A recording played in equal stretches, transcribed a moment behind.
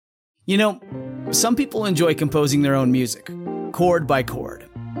You know, some people enjoy composing their own music, chord by chord,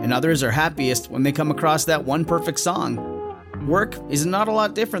 and others are happiest when they come across that one perfect song. Work is not a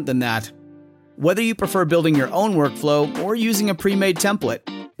lot different than that. Whether you prefer building your own workflow or using a pre-made template,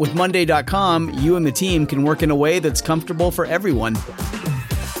 with Monday.com, you and the team can work in a way that's comfortable for everyone.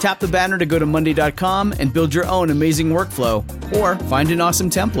 Tap the banner to go to Monday.com and build your own amazing workflow, or find an awesome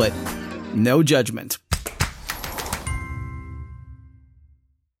template. No judgment.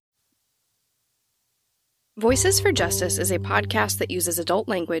 Voices for Justice is a podcast that uses adult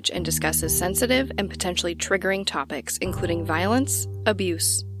language and discusses sensitive and potentially triggering topics, including violence,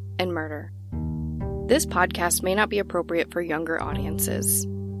 abuse, and murder. This podcast may not be appropriate for younger audiences.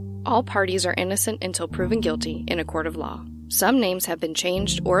 All parties are innocent until proven guilty in a court of law. Some names have been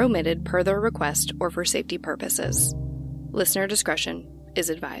changed or omitted per their request or for safety purposes. Listener discretion is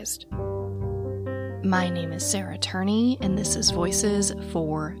advised. My name is Sarah Turney, and this is Voices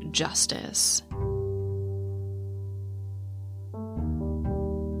for Justice.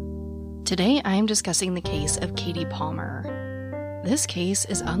 Today, I am discussing the case of Katie Palmer. This case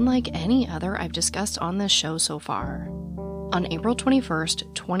is unlike any other I've discussed on this show so far. On April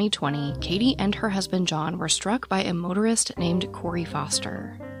 21st, 2020, Katie and her husband John were struck by a motorist named Corey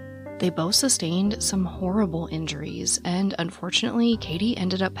Foster. They both sustained some horrible injuries, and unfortunately, Katie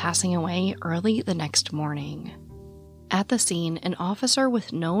ended up passing away early the next morning. At the scene, an officer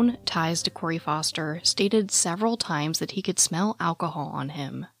with known ties to Corey Foster stated several times that he could smell alcohol on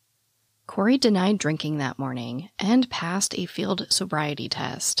him. Corey denied drinking that morning and passed a field sobriety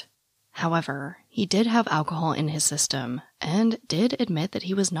test. However, he did have alcohol in his system and did admit that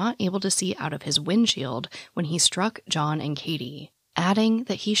he was not able to see out of his windshield when he struck John and Katie, adding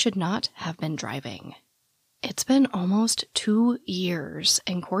that he should not have been driving. It's been almost 2 years,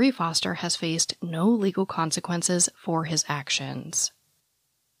 and Corey Foster has faced no legal consequences for his actions.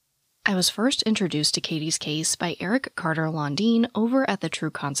 I was first introduced to Katie's case by Eric Carter Londine over at the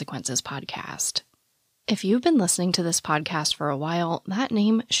True Consequences podcast. If you've been listening to this podcast for a while, that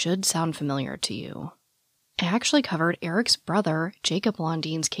name should sound familiar to you. I actually covered Eric's brother, Jacob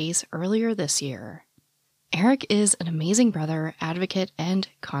Londine's case earlier this year. Eric is an amazing brother, advocate, and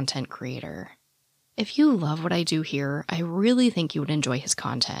content creator. If you love what I do here, I really think you would enjoy his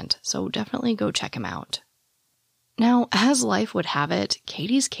content, so definitely go check him out. Now, as life would have it,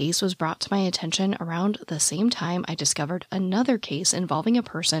 Katie's case was brought to my attention around the same time I discovered another case involving a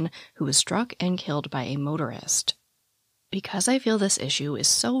person who was struck and killed by a motorist. Because I feel this issue is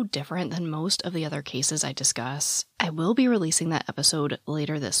so different than most of the other cases I discuss, I will be releasing that episode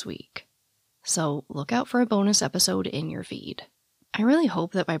later this week. So look out for a bonus episode in your feed. I really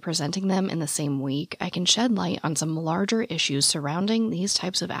hope that by presenting them in the same week, I can shed light on some larger issues surrounding these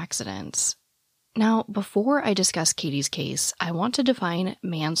types of accidents. Now, before I discuss Katie's case, I want to define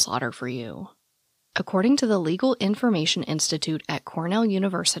manslaughter for you. According to the Legal Information Institute at Cornell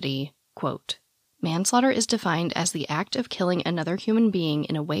University, quote, manslaughter is defined as the act of killing another human being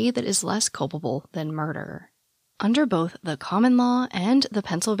in a way that is less culpable than murder. Under both the common law and the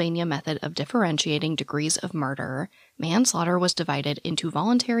Pennsylvania method of differentiating degrees of murder, manslaughter was divided into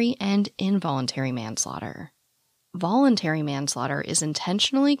voluntary and involuntary manslaughter. Voluntary manslaughter is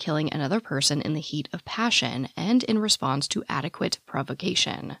intentionally killing another person in the heat of passion and in response to adequate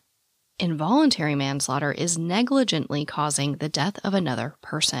provocation. Involuntary manslaughter is negligently causing the death of another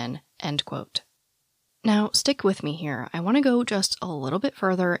person, end quote. Now, stick with me here. I want to go just a little bit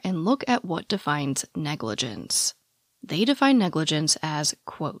further and look at what defines negligence. They define negligence as,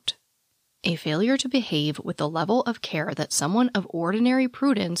 quote, a failure to behave with the level of care that someone of ordinary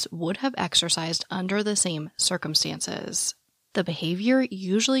prudence would have exercised under the same circumstances. The behavior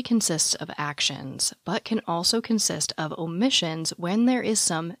usually consists of actions, but can also consist of omissions when there is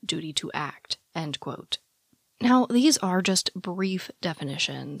some duty to act, end quote. Now, these are just brief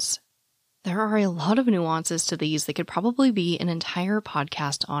definitions. There are a lot of nuances to these that could probably be an entire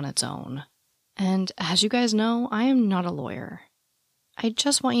podcast on its own. And as you guys know, I am not a lawyer. I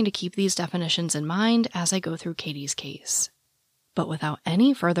just want you to keep these definitions in mind as I go through Katie's case. But without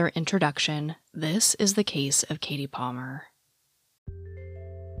any further introduction, this is the case of Katie Palmer.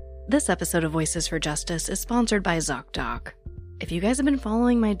 This episode of Voices for Justice is sponsored by ZocDoc. If you guys have been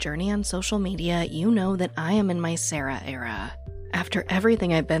following my journey on social media, you know that I am in my Sarah era. After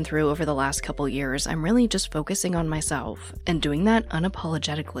everything I've been through over the last couple years, I'm really just focusing on myself, and doing that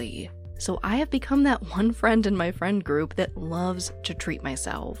unapologetically. So I have become that one friend in my friend group that loves to treat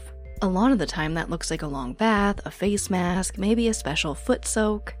myself. A lot of the time that looks like a long bath, a face mask, maybe a special foot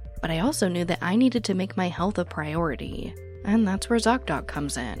soak, but I also knew that I needed to make my health a priority. And that's where ZocDoc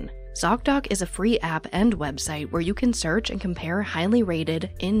comes in. ZocDoc is a free app and website where you can search and compare highly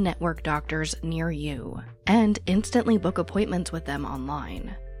rated, in-network doctors near you, and instantly book appointments with them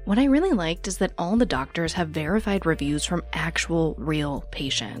online. What I really liked is that all the doctors have verified reviews from actual, real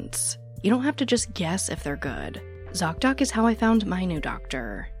patients. You don't have to just guess if they're good. ZocDoc is how I found my new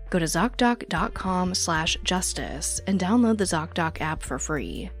doctor. Go to ZocDoc.com/justice and download the ZocDoc app for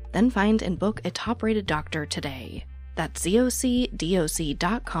free. Then find and book a top-rated doctor today. That's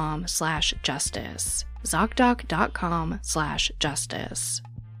ZocDoc.com/justice. ZocDoc.com/justice.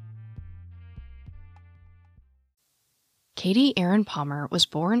 Katie Erin Palmer was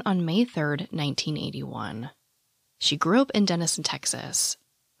born on May 3, 1981. She grew up in Denison, Texas.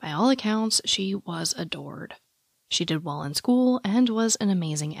 By all accounts, she was adored. She did well in school and was an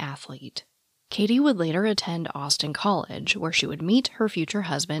amazing athlete. Katie would later attend Austin College, where she would meet her future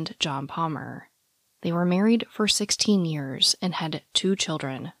husband, John Palmer. They were married for 16 years and had 2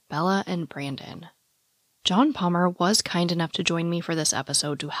 children, Bella and Brandon. John Palmer was kind enough to join me for this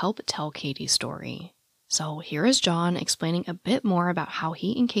episode to help tell Katie's story. So here is John explaining a bit more about how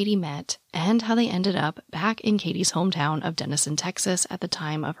he and Katie met and how they ended up back in Katie's hometown of Denison, Texas at the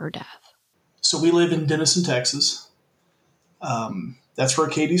time of her death. So we live in Denison, Texas. That's where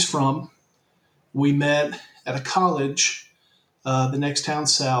Katie's from. We met at a college, the next town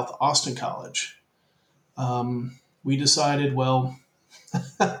south, Austin College. We decided,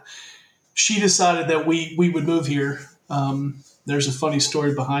 she decided that we would move here. There's a funny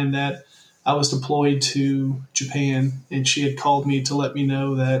story behind that. I was deployed to Japan, and she had called me to let me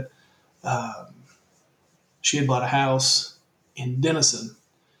know that she had bought a house in Denison.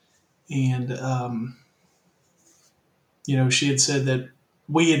 And, she had said that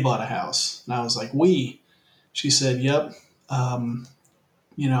we had bought a house. And I was like, we? She said, yep. I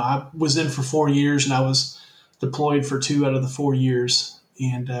was in for 4 years, and I was deployed for 2 out of the 4 years.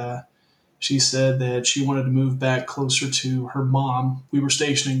 And she said that she wanted to move back closer to her mom. We were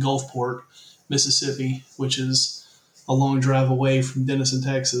stationed in Gulfport, Mississippi, which is a long drive away from Denison,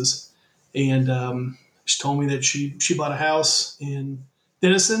 Texas. And she told me that she bought a house in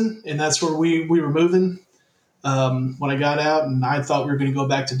Denison, and that's where we were moving when I got out. And I thought we were going to go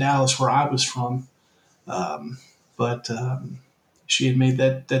back to Dallas, where I was from. But she had made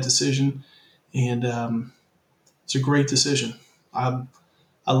that decision, and it's a great decision. I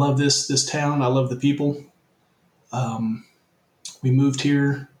love this town. I love the people. We moved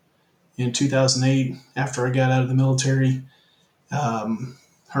here in 2008 after I got out of the military.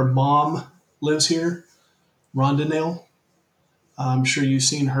 Her mom lives here, Rhonda Nail. I'm sure you've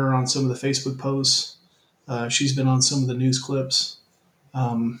seen her on some of the Facebook posts. She's been on some of the news clips.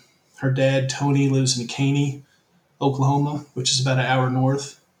 Her dad, Tony, lives in Caney, Oklahoma, which is about an hour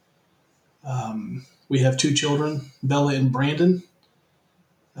north. We have 2 children, Bella and Brandon.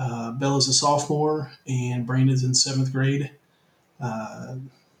 Bella's a sophomore, and Brandon's in 7th grade.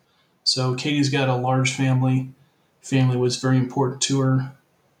 So Katie's got a large family. Family was very important to her.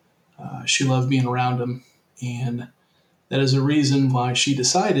 She loved being around them, and that is a reason why she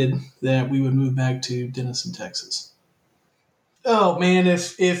decided that we would move back to Denison, Texas. Oh man,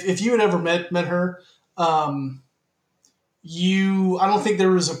 if you had ever met her, I don't think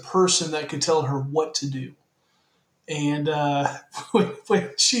there was a person that could tell her what to do. And when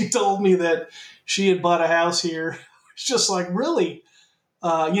she told me that she had bought a house here, it's just like, really?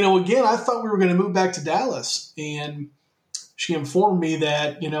 Again, I thought we were going to move back to Dallas. And she informed me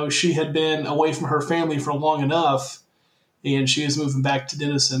that, she had been away from her family for long enough, and she is moving back to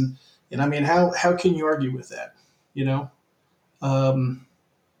Denison. And I mean, how can you argue with that? I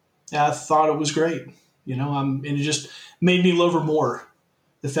thought it was great, and it just made me love her more.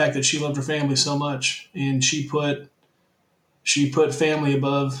 The fact that she loved her family so much, and she put family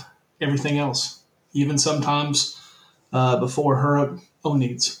above everything else, even sometimes before her own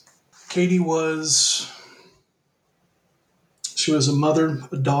needs. Katie was a mother,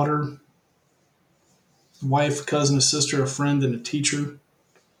 a daughter, a wife, a cousin, a sister, a friend, and a teacher.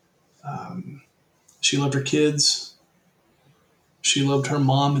 She loved her kids. She loved her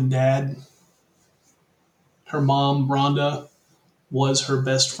mom and dad. Her mom, Rhonda, was her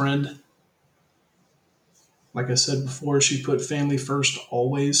best friend. Like I said before, she put family first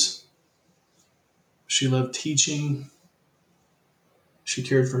always. She loved teaching. She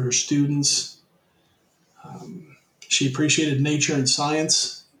cared for her students. She appreciated nature and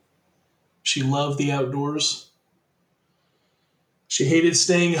science. She loved the outdoors. She hated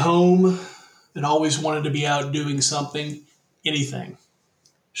staying home and always wanted to be out doing something, anything.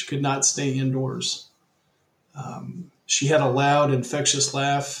 She could not stay indoors. She had a loud, infectious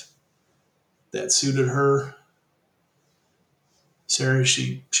laugh that suited her. Sarah,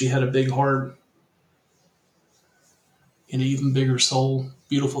 she had a big heart and an even bigger soul,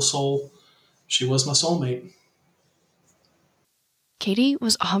 beautiful soul. She was my soulmate. Katie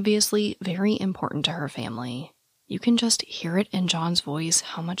was obviously very important to her family. You can just hear it in John's voice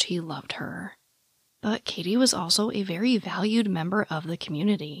how much he loved her. But Katie was also a very valued member of the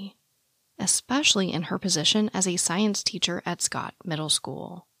community, especially in her position as a science teacher at Scott Middle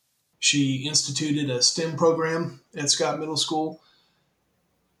School. She instituted a STEM program at Scott Middle School.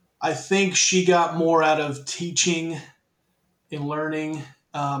 I think she got more out of teaching and learning.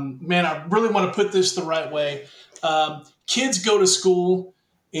 Man, I really want to put this the right way. Kids go to school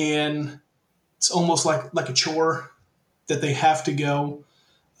and it's almost like a chore that they have to go.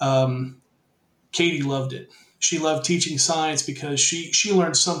 Katie loved it. She loved teaching science because she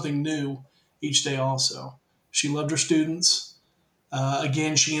learned something new each day also. She loved her students.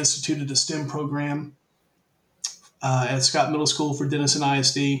 Again, she instituted a STEM program at Scott Middle School for Denison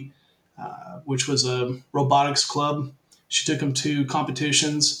ISD, which was a robotics club. She took them to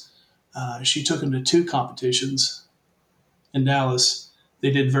competitions. She took them to 2 competitions in Dallas.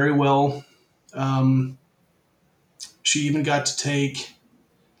 They did very well. She even got to take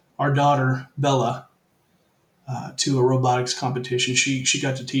our daughter, Bella, to a robotics competition. She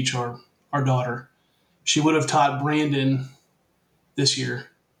got to teach our daughter. She would have taught Brandon this year.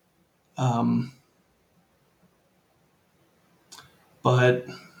 But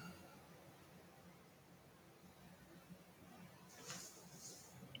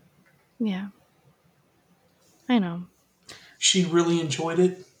yeah, I know. She really enjoyed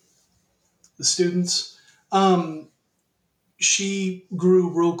it, the students. She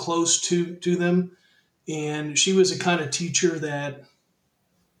grew real close to them, and she was a kind of teacher that,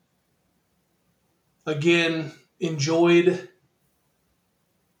 again, enjoyed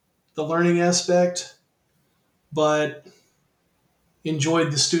the learning aspect, but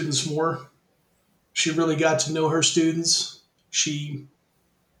enjoyed the students more. She really got to know her students. She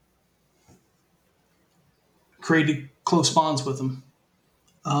created close bonds with them.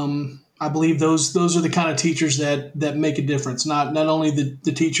 I believe those are the kind of teachers that make a difference. Not only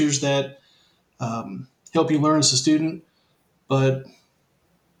the teachers that help you learn as a student, but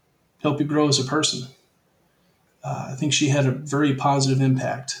help you grow as a person. I think she had a very positive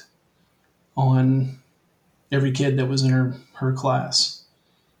impact on every kid that was in her class.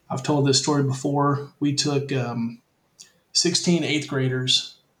 I've told this story before. We took 16 eighth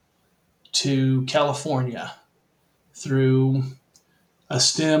graders to California through a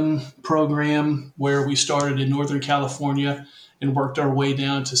STEM program where we started in Northern California and worked our way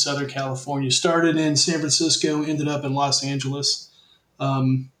down to Southern California. Started in San Francisco, ended up in Los Angeles.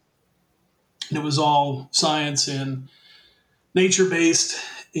 And it was all science and nature-based.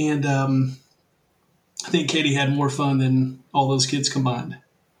 And I think Katie had more fun than all those kids combined.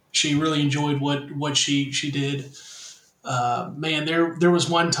 She really enjoyed what she did. Man, there was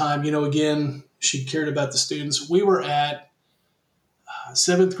one time, again, she cared about the students. We were at a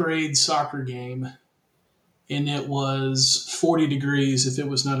 7th grade soccer game, and it was 40 degrees, if it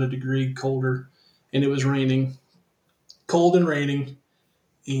was not a degree colder, and it was raining, cold and raining,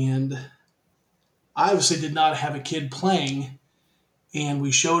 and I obviously did not have a kid playing, and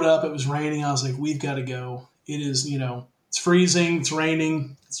we showed up, it was raining, I was like, we've got to go. It is, it's freezing, it's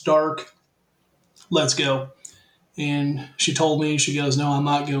raining, it's dark, let's go. And she told me, she goes, no, I'm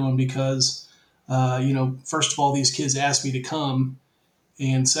not going because, first of all, these kids asked me to come.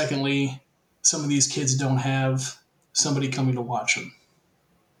 And secondly, some of these kids don't have somebody coming to watch them.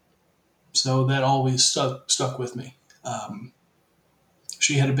 So that always stuck with me.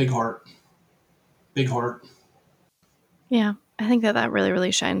 She had a big heart. Big heart. Yeah, I think that really,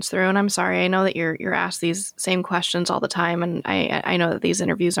 really shines through. And I'm sorry, I know that you're asked these same questions all the time, and I know that these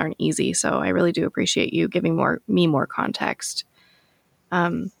interviews aren't easy. So I really do appreciate you giving me more context.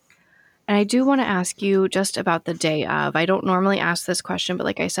 And I do want to ask you just about the day of. I don't normally ask this question, but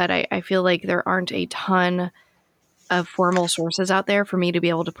like I said, I feel like there aren't a ton of formal sources out there for me to be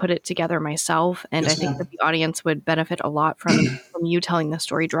able to put it together myself. And Yes, I think ma'am. that the audience would benefit a lot from you telling the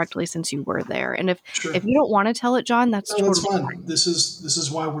story directly since you were there. And if you don't want to tell it, John, that's No, that's totally fine. This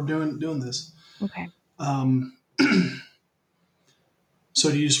is why we're doing this. okay.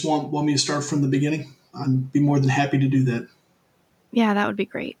 So do you just want me to start from the beginning? I'd be more than happy to do that. Yeah, that would be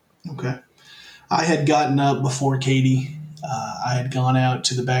great. Okay. I had gotten up before Katie. I had gone out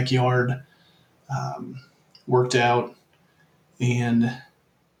to the backyard, worked out, and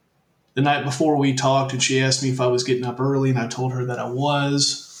the night before we talked, and she asked me if I was getting up early, and I told her that I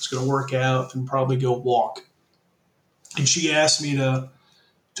was going to work out and probably go walk. And she asked me to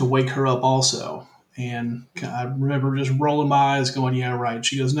wake her up also. And I remember just rolling my eyes going, yeah, right.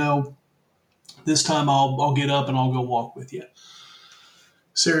 She goes, no, this time I'll get up and I'll go walk with you.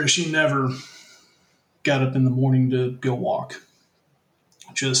 Sarah, she never got up in the morning to go walk.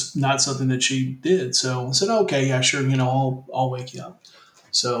 Just not something that she did. So I said, okay, yeah, sure. I'll wake you up.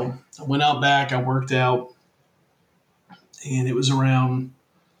 So I went out back, I worked out, and it was around,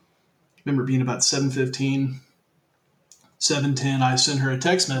 I remember being about 7:15, 7:10. I sent her a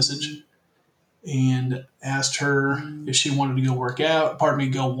text message and asked her if she wanted to go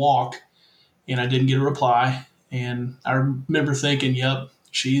go walk. And I didn't get a reply. And I remember thinking, yep,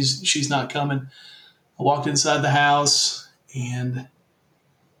 she's not coming. I walked inside the house and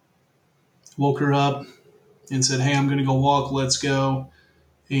woke her up and said, hey, I'm going to go walk. Let's go.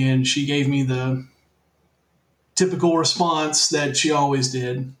 And she gave me the typical response that she always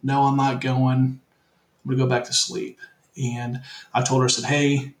did. No, I'm not going. I'm going to go back to sleep. And I told her, I said,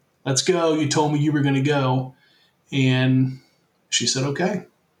 hey, let's go. You told me you were going to go. And she said, okay.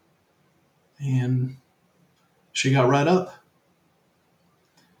 And she got right up.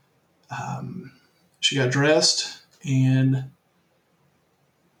 She got dressed and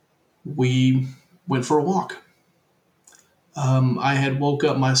we went for a walk. I had woke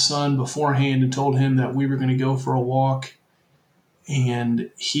up my son beforehand and told him that we were going to go for a walk, and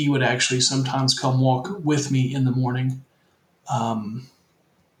he would actually sometimes come walk with me in the morning.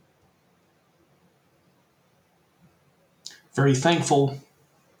 Very thankful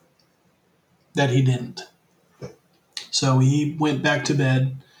that he didn't. So he went back to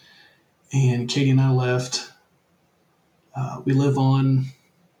bed, and Katie and I left. We live on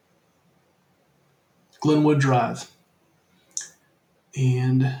Glenwood Drive.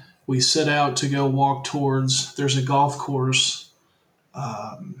 And we set out to go walk towards, there's a golf course,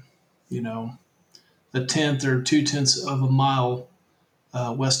 a tenth or 2/10 of a mile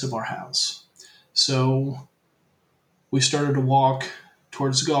west of our house. So we started to walk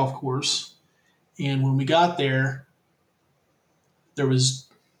towards the golf course. And when we got there was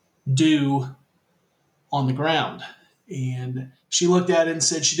dew on the ground. And she looked at it and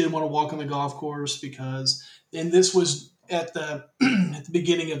said she didn't want to walk on the golf course because, and this was at the at the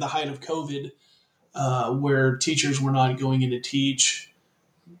beginning of the height of COVID, where teachers were not going in to teach.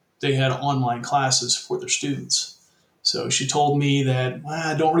 They had online classes for their students. So she told me that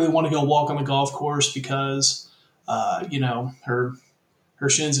I don't really want to go walk on the golf course because, her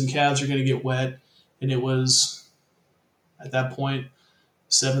shins and calves are going to get wet. And it was, at that point,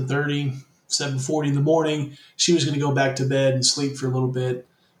 7:30, 7:40 in the morning. She was going to go back to bed and sleep for a little bit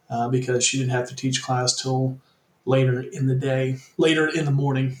because she didn't have to teach class till later in the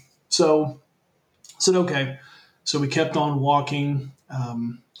morning. So I said, okay. So we kept on walking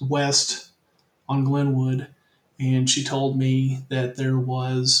west on Glenwood, and she told me that there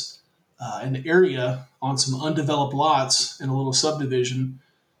was an area on some undeveloped lots in a little subdivision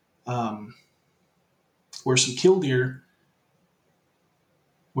where some killdeer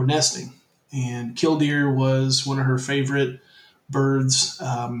were nesting. And killdeer was one of her favorite birds.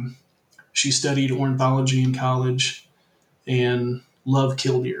 She studied ornithology in college and loved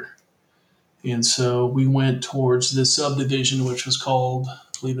killdeer. And so we went towards this subdivision, which was called, I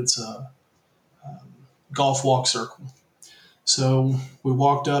believe it's a Golf Walk Circle. So we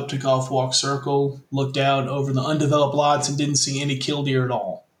walked up to Golf Walk Circle, looked out over the undeveloped lots, and didn't see any killdeer at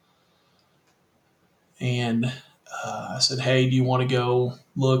all. And I said, "Hey, do you want to go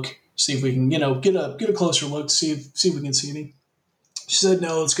look, see if we can, get a closer look, see if we can see any?" She said,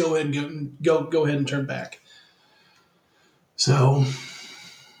 "No, let's go ahead and go ahead and turn back." So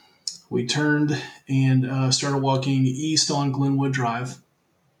we turned and started walking east on Glenwood Drive,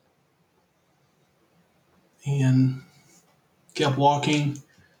 and kept walking.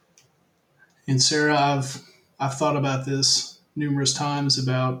 And Sarah, I've thought about this numerous times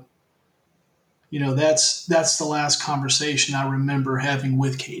about, that's the last conversation I remember having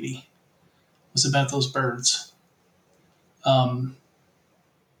with Katie was about those birds.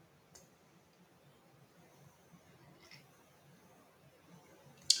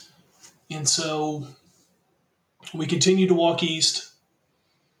 And so we continued to walk east,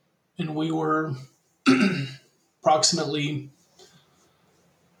 and we were approximately,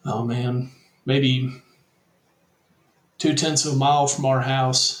 maybe 2/10 of a mile from our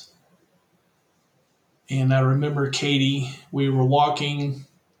house. And I remember Katie, we were walking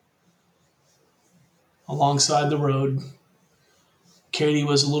alongside the road. Katie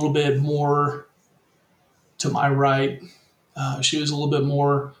was a little bit more to my right. She was a little bit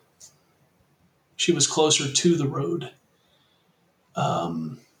more, she was closer to the road.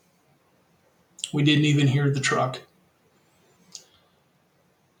 We didn't even hear the truck.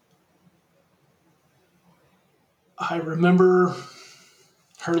 I remember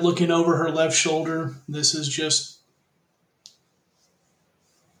her looking over her left shoulder. This is just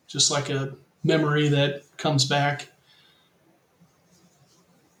like a memory that comes back.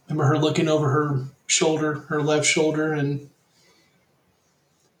 Remember her looking over her shoulder, her left shoulder, and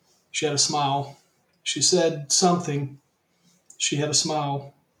she had a smile. She said something. She had a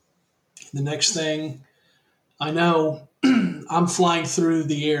smile. The next thing I know, I'm flying through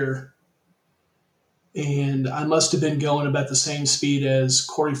the air, and I must have been going about the same speed as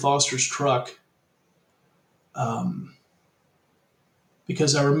Corey Foster's truck.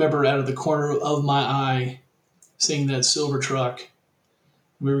 Because I remember out of the corner of my eye seeing that silver truck.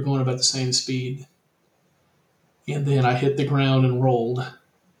 We were going about the same speed. And then I hit the ground and rolled.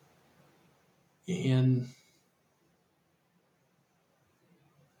 And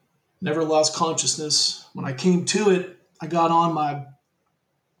never lost consciousness. When I came to it, I got on my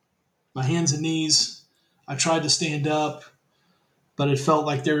hands and knees. I tried to stand up, but it felt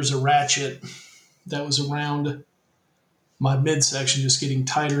like there was a ratchet that was around my midsection, just getting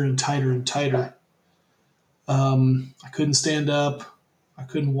tighter and tighter and tighter. I couldn't stand up. I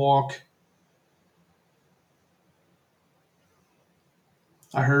couldn't walk.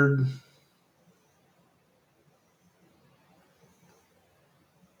 I heard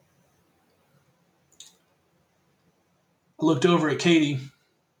I looked over at Katie,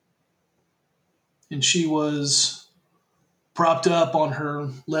 and she was propped up on her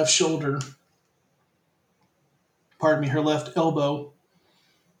left shoulder, her left elbow,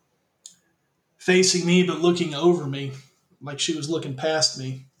 facing me but looking over me, like she was looking past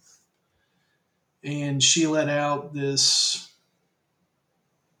me. And she let out this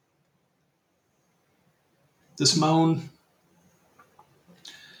moan,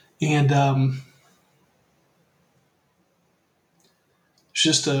 and it's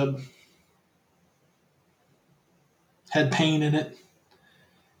just had pain in it,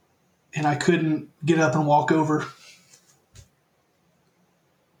 and I couldn't get up and walk over.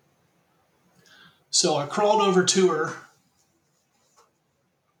 So I crawled over to her,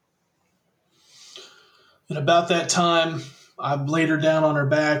 and about that time, I laid her down on her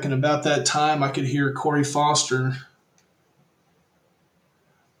back, and about that time, I could hear Corey Foster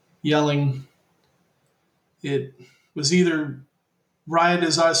yelling. It was either right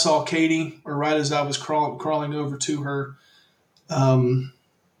as I saw Katie or right as I was crawling over to her. I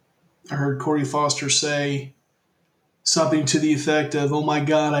heard Corey Foster say something to the effect of, "Oh my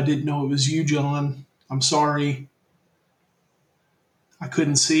God, I didn't know it was you, John. I'm sorry. I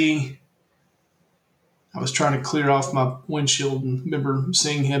couldn't see. I was trying to clear off my windshield," and remember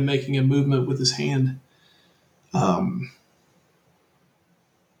seeing him making a movement with his hand. I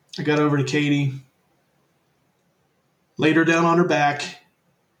got over to Katie, laid her down on her back,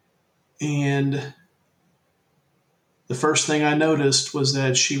 and the first thing I noticed was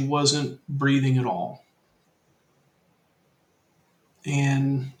that she wasn't breathing at all.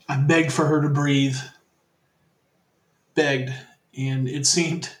 And I begged for her to breathe. Begged. And it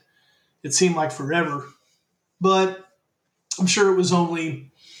seemed like forever. But I'm sure it was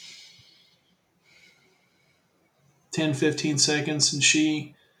only 10, 15 seconds, and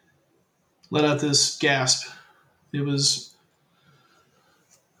she let out this gasp.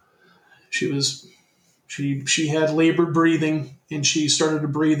 She had labored breathing, and she started to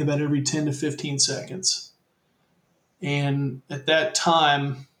breathe about every 10 to 15 seconds. And at that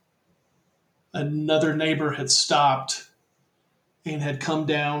time, another neighbor had stopped and had come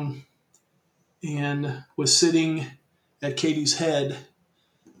down and was sitting at Katie's head,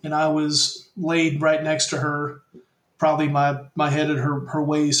 and I was laid right next to her, probably my head at her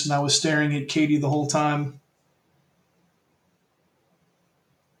waist, and I was staring at Katie the whole time.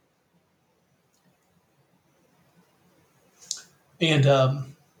 And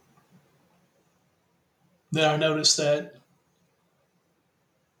then I noticed that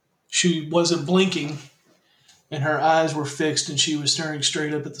she wasn't blinking, and her eyes were fixed, and she was staring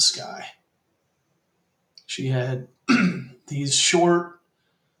straight up at the sky. She had these short,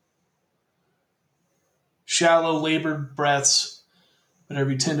 shallow, labored breaths, but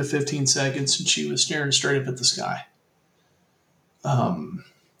every 10 to 15 seconds, and she was staring straight up at the sky.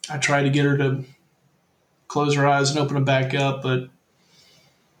 I tried to get her to close her eyes and open them back up, but,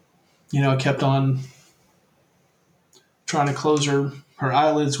 I kept on trying to close her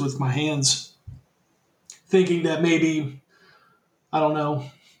eyelids with my hands, thinking that maybe, I don't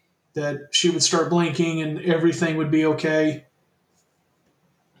know, that she would start blinking and everything would be okay.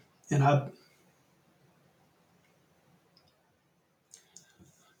 And I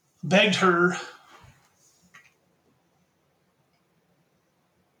begged her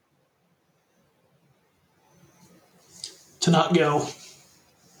to not go.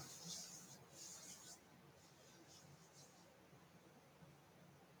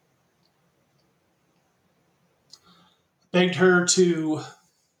 Begged her to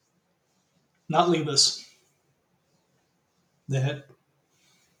not leave us. That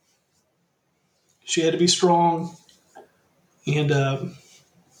she had to be strong and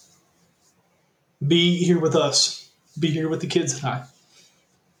be here with us, be here with the kids and I.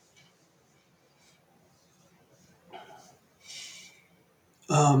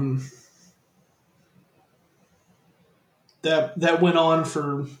 That went on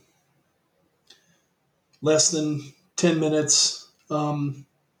for less than 10 minutes.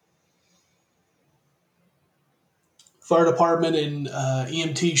 Fire department and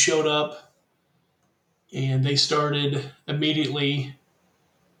EMT showed up, and they started immediately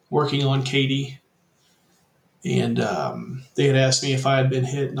working on Katie. And they had asked me if I had been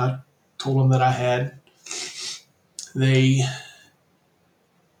hit, and I told them that I had. They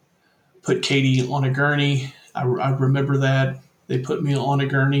put Katie on a gurney. I remember that. They put me on a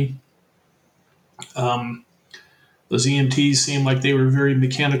gurney. Those EMTs seemed like they were very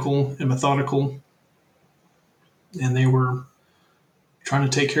mechanical and methodical, and they were trying to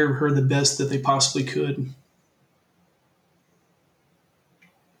take care of her the best that they possibly could.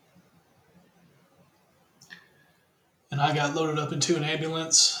 And I got loaded up into an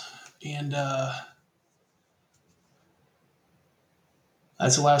ambulance, and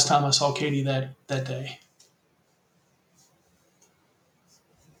that's the last time I saw Katie that day.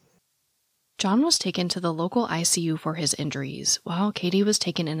 John was taken to the local ICU for his injuries, while Katie was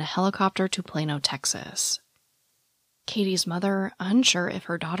taken in a helicopter to Plano, Texas. Katie's mother, unsure if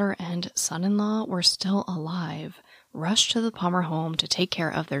her daughter and son-in-law were still alive, rushed to the Palmer home to take care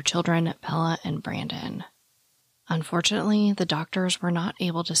of their children, Bella and Brandon. Unfortunately, the doctors were not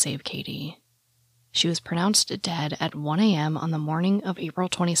able to save Katie. She was pronounced dead at 1 a.m. on the morning of April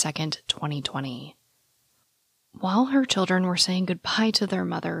 22nd, 2020. While her children were saying goodbye to their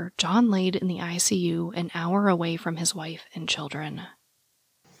mother, John laid in the ICU an hour away from his wife and children.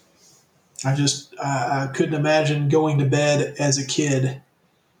 I couldn't imagine going to bed as a kid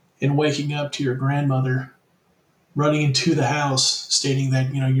and waking up to your grandmother running into the house stating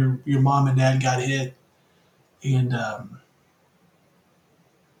that, your mom and dad got hit. And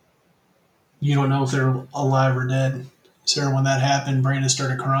you don't know if they're alive or dead. Sarah, when that happened, Brandon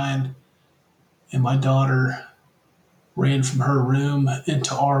started crying. And my daughter ran from her room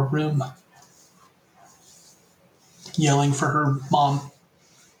into our room, yelling for her mom.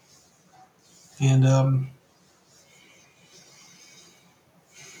 And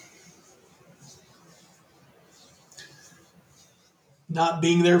not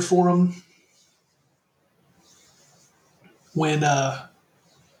being there for them when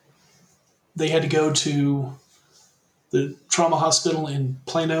they had to go to the trauma hospital in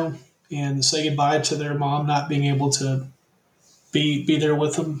Plano and say goodbye to their mom, not being able to be there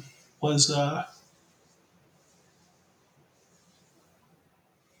with them was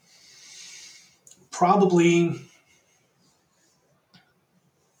probably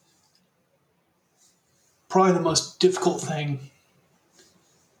the most difficult thing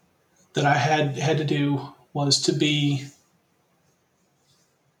that I had to do was to be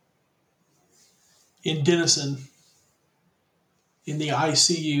in Denison in the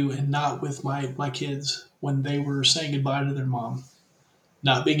ICU and not with my kids when they were saying goodbye to their mom,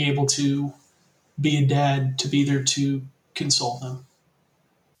 not being able to be a dad, to be there to console them.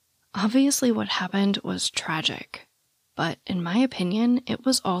 Obviously, what happened was tragic, but in my opinion, it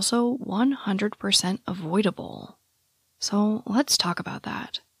was also 100% avoidable. So let's talk about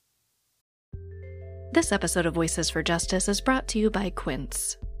that. This episode of Voices for Justice is brought to you by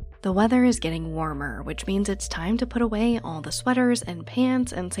Quince. The weather is getting warmer, which means it's time to put away all the sweaters and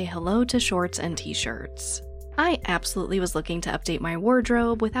pants and say hello to shorts and t-shirts. I absolutely was looking to update my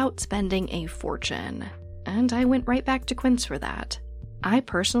wardrobe without spending a fortune, and I went right back to Quince for that. I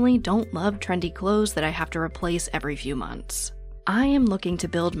personally don't love trendy clothes that I have to replace every few months. I am looking to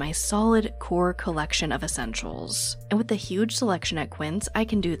build my solid core collection of essentials, and with the huge selection at Quince, I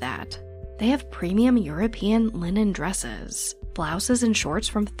can do that. They have premium European linen dresses, blouses and shorts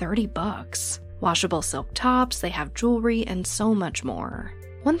from $30, washable silk tops, they have jewelry, and so much more.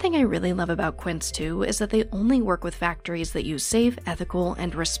 One thing I really love about Quince too is that they only work with factories that use safe, ethical,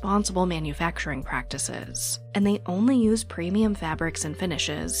 and responsible manufacturing practices. And they only use premium fabrics and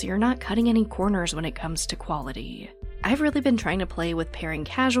finishes, so you're not cutting any corners when it comes to quality. I've really been trying to play with pairing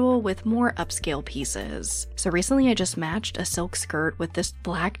casual with more upscale pieces. So recently I just matched a silk skirt with this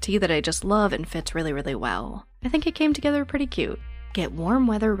black tee that I just love and fits really, really well. I think it came together pretty cute. Get warm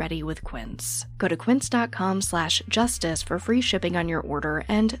weather ready with Quince. Go to quince.com/justice for free shipping on your order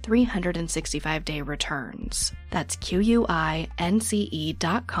and 365-day returns. That's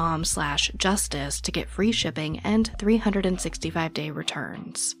QUINCE.com/justice to get free shipping and 365-day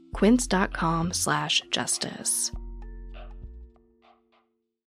returns. Quince.com/justice.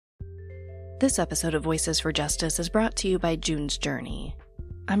 This episode of Voices for Justice is brought to you by June's Journey.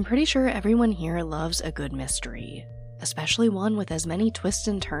 I'm pretty sure everyone here loves a good mystery, especially one with as many twists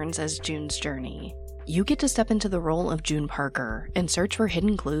and turns as June's Journey. You get to step into the role of June Parker and search for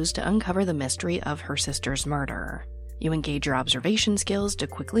hidden clues to uncover the mystery of her sister's murder. You engage your observation skills to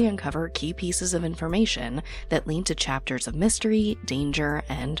quickly uncover key pieces of information that lead to chapters of mystery, danger,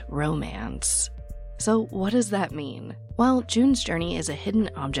 and romance. So what does that mean? Well, June's Journey is a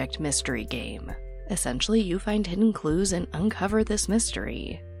hidden object mystery game. Essentially, you find hidden clues and uncover this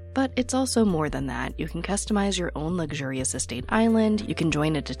mystery. But it's also more than that. You can customize your own luxurious estate island, you can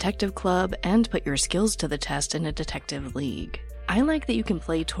join a detective club, and put your skills to the test in a detective league. I like that you can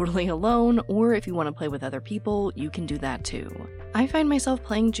play totally alone, or if you want to play with other people, you can do that too. I find myself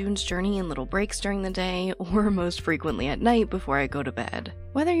playing June's Journey in little breaks during the day, or most frequently at night before I go to bed.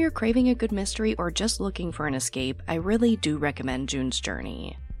 Whether you're craving a good mystery or just looking for an escape, I really do recommend June's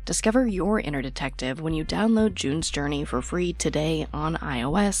Journey. Discover your inner detective when you download June's Journey for free today on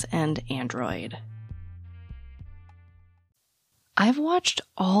iOS and Android. I've watched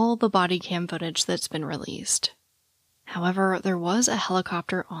all the body cam footage that's been released. However, there was a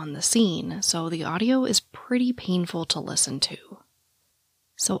helicopter on the scene, so the audio is pretty painful to listen to.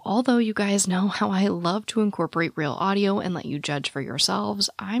 So although you guys know how I love to incorporate real audio and let you judge for yourselves,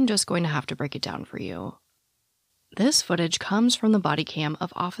 I'm just going to have to break it down for you. This footage comes from the body cam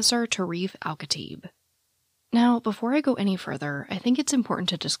of Officer Tarif Al-Khatib. Now, before I go any further, I think it's important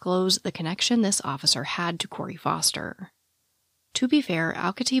to disclose the connection this officer had to Corey Foster. To be fair,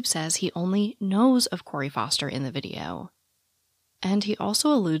 Al-Khatib says he only knows of Corey Foster in the video. And he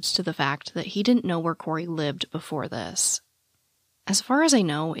also alludes to the fact that he didn't know where Corey lived before this. As far as I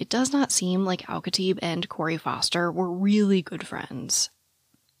know, it does not seem like Al-Khatib and Corey Foster were really good friends.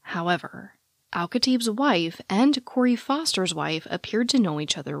 However, Al-Khatib's wife and Corey Foster's wife appeared to know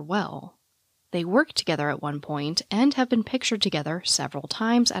each other well. They worked together at one point and have been pictured together several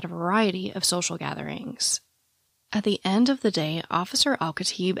times at a variety of social gatherings. At the end of the day, Officer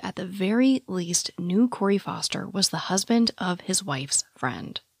Al-Khatib at the very least knew Corey Foster was the husband of his wife's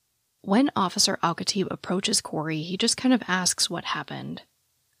friend. When Officer Al-Khatib approaches Corey, he just kind of asks what happened.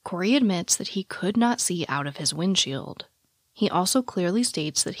 Corey admits that he could not see out of his windshield. He also clearly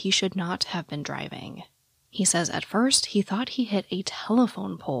states that he should not have been driving. He says at first he thought he hit a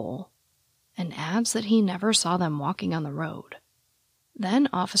telephone pole, and adds that he never saw them walking on the road. Then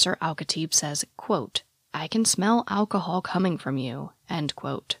Officer Al-Khatib says, quote, "I can smell alcohol coming from you," end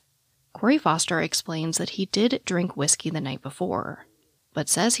quote. Corey Foster explains that he did drink whiskey the night before, but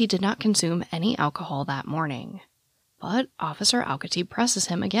says he did not consume any alcohol that morning. But Officer Al-Khatib presses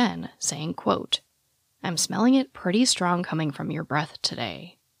him again, saying, quote, "I'm smelling it pretty strong coming from your breath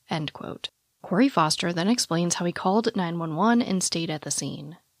today," end quote. Corey Foster then explains how he called 911 and stayed at the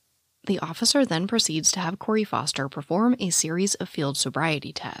scene. The officer then proceeds to have Corey Foster perform a series of field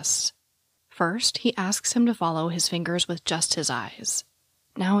sobriety tests. First, he asks him to follow his fingers with just his eyes.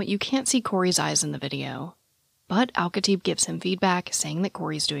 Now, you can't see Corey's eyes in the video, but Al-Khatib gives him feedback saying that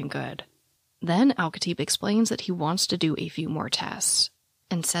Corey's doing good. Then Al-Khatib explains that he wants to do a few more tests,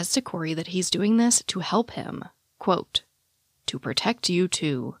 and says to Corey that he's doing this to help him, quote, "to protect you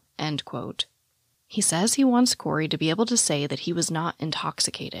too," end quote. He says he wants Corey to be able to say that he was not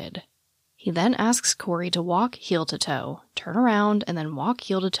intoxicated. He then asks Corey to walk heel to toe, turn around, and then walk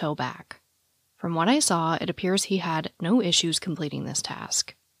heel to toe back. From what I saw, it appears he had no issues completing this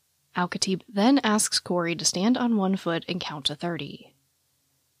task. Al-Khatib then asks Corey to stand on one foot and count to 30.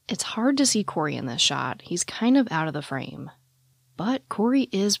 It's hard to see Corey in this shot, he's kind of out of the frame. But Corey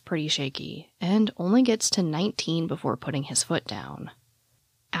is pretty shaky, and only gets to 19 before putting his foot down.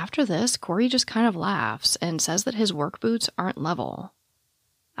 After this, Corey just kind of laughs and says that his work boots aren't level.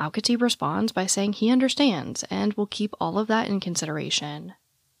 Al-Khatib responds by saying he understands and will keep all of that in consideration.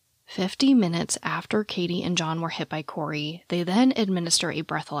 50 minutes after Katie and John were hit by Corey, they then administer a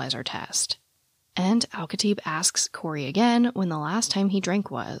breathalyzer test. And Al-Khatib asks Corey again when the last time he drank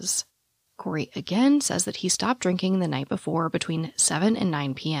was. Corey again says that he stopped drinking the night before between 7 and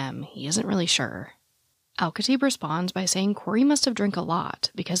 9 p.m. He isn't really sure. Al-Khatib responds by saying Corey must have drank a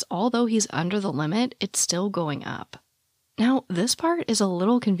lot because although he's under the limit, it's still going up. Now, this part is a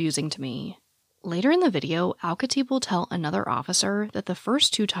little confusing to me. Later in the video, Al-Khatib will tell another officer that the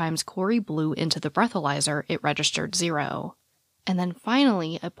first 2 times Corey blew into the breathalyzer, it registered 0. and then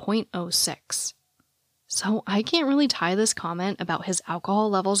finally a .06. So I can't really tie this comment about his alcohol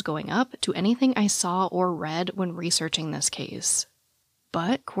levels going up to anything I saw or read when researching this case.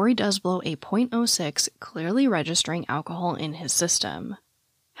 But Corey does blow a .06, clearly registering alcohol in his system.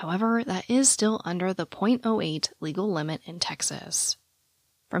 However, that is still under the .08 legal limit in Texas.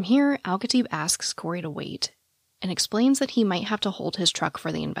 From here, Al-Khatib asks Corey to wait, and explains that he might have to hold his truck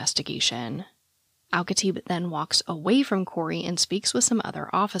for the investigation. Al-Khatib then walks away from Corey and speaks with some other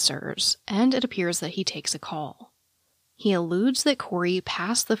officers, and it appears that he takes a call. He alludes that Corey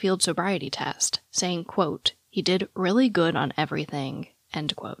passed the field sobriety test, saying, quote, "He did really good on everything,"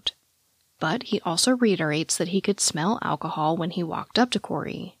 end quote. But he also reiterates that he could smell alcohol when he walked up to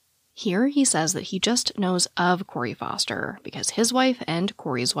Corey. Here he says that he just knows of Corey Foster because his wife and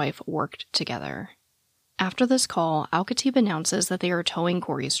Corey's wife worked together. After this call, Al-Khatib announces that they are towing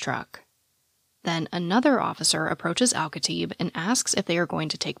Corey's truck. Then another officer approaches Al-Khatib and asks if they are going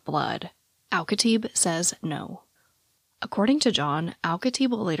to take blood. Al-Khatib says no. According to John,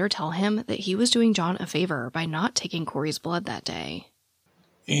 Al-Khatib will later tell him that he was doing John a favor by not taking Corey's blood that day.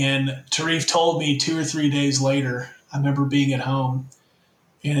 And Tarif told me 2 or 3 days later, I remember being at home,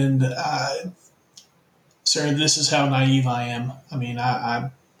 and Sarah, this is how naive I am. I mean,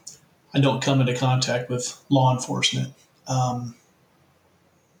 I don't come into contact with law enforcement.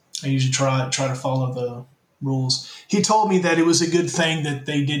 I usually try to follow the rules. He told me that it was a good thing that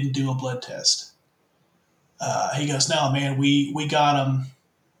they didn't do a blood test. He goes, "No, man, we got him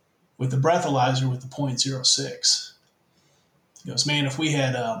with the breathalyzer with the .06." He goes, "Man, if we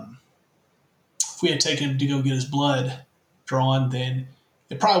had taken him to go get his blood drawn, then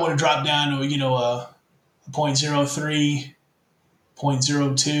it probably would have dropped down to a .03,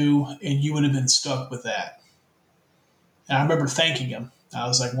 .02, and you would have been stuck with that." And I remember thanking him. I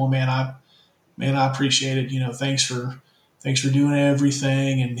was like, "Well, man, I appreciate it. Thanks for doing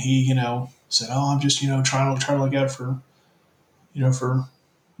everything." And he, said, "Oh, I'm just, trying to look out for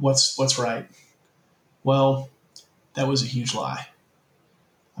what's right." Well, that was a huge lie.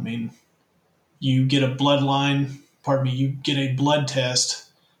 I mean, you get a you get a blood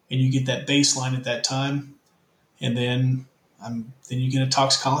test, and you get that baseline at that time, and then you get a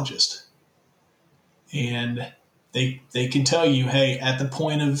toxicologist, and they can tell you, hey, at the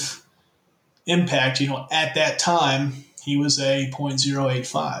point of impact, at that time, he was a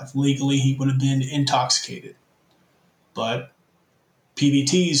 .085. Legally, he would have been intoxicated. But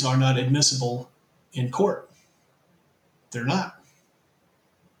PBTs are not admissible in court. They're not.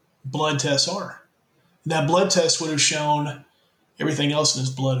 Blood tests are. That blood test would have shown everything else in his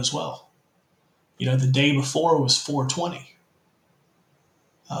blood as well. The day before was 420.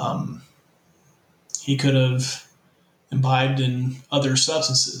 He could have imbibed in other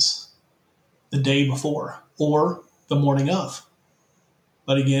substances the day before or the morning of.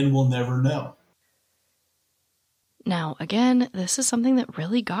 But again, we'll never know. Now, again, this is something that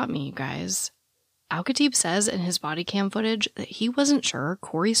really got me, you guys. Al-Khatib says in his body cam footage that he wasn't sure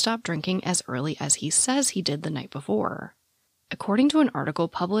Corey stopped drinking as early as he says he did the night before. According to an article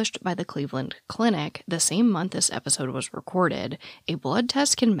published by the Cleveland Clinic the same month this episode was recorded, a blood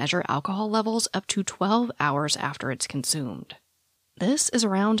test can measure alcohol levels up to 12 hours after it's consumed. This is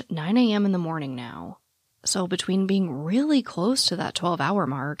around 9 a.m. in the morning now. So between being really close to that 12-hour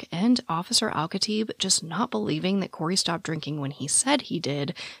mark and Officer Al-Khatib just not believing that Corey stopped drinking when he said he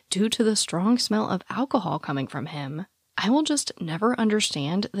did due to the strong smell of alcohol coming from him, I will just never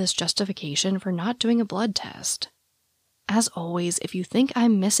understand this justification for not doing a blood test. As always, if you think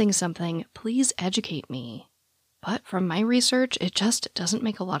I'm missing something, please educate me. But from my research, it just doesn't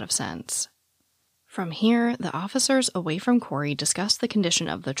make a lot of sense. From here, the officers away from Corey discuss the condition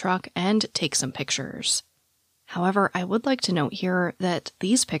of the truck and take some pictures. However, I would like to note here that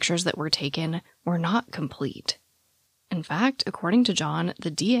these pictures that were taken were not complete. In fact, according to John,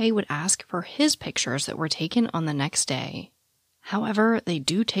 the DA would ask for his pictures that were taken on the next day. However, they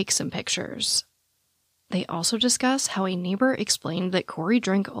do take some pictures. They also discuss how a neighbor explained that Corey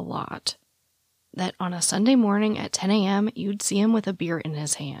drank a lot. That on a Sunday morning at 10 a.m., you'd see him with a beer in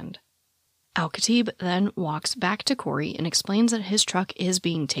his hand. Al-Khatib then walks back to Corey and explains that his truck is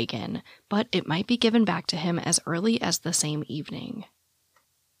being taken, but it might be given back to him as early as the same evening.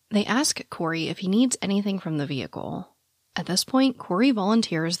 They ask Corey if he needs anything from the vehicle. At this point, Corey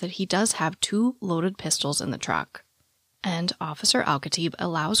volunteers that he does have 2 loaded pistols in the truck, and Officer Al-Khatib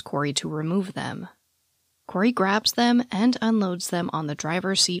allows Corey to remove them. Corey grabs them and unloads them on the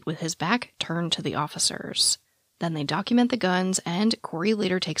driver's seat with his back turned to the officers. Then they document the guns, and Corey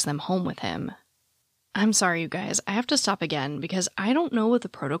later takes them home with him. I'm sorry, you guys. I have to stop again because I don't know what the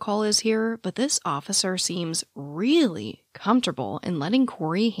protocol is here, but this officer seems really comfortable in letting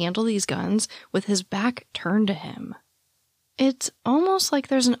Corey handle these guns with his back turned to him. It's almost like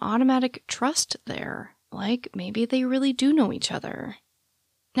there's an automatic trust there, like maybe they really do know each other.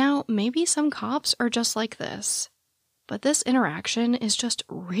 Now, maybe some cops are just like this, but this interaction is just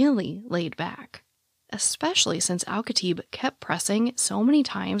really laid back. Especially since Al-Khatib kept pressing so many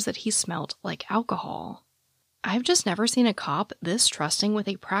times that he smelt like alcohol. I've just never seen a cop this trusting with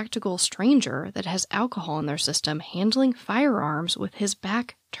a practical stranger that has alcohol in their system handling firearms with his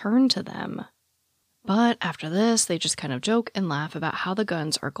back turned to them. But after this, they just kind of joke and laugh about how the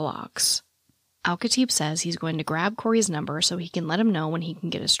guns are Glocks. Al-Khatib says he's going to grab Corey's number so he can let him know when he can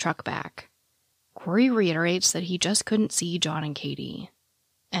get his truck back. Corey reiterates that he just couldn't see John and Katie.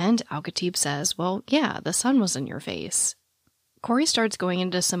 And Al-Khatib says, well, yeah, the sun was in your face. Corey starts going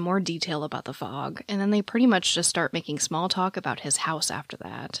into some more detail about the fog, and then they pretty much just start making small talk about his house after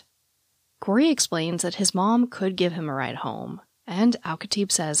that. Corey explains that his mom could give him a ride home, and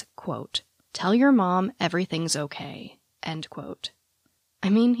Al-Khatib says, quote, "Tell your mom everything's okay," end quote. I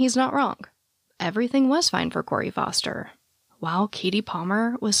mean, he's not wrong. Everything was fine for Corey Foster, while Katie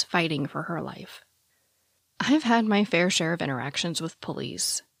Palmer was fighting for her life. I've had my fair share of interactions with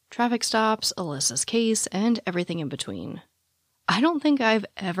police, traffic stops, Alyssa's case, and everything in between. I don't think I've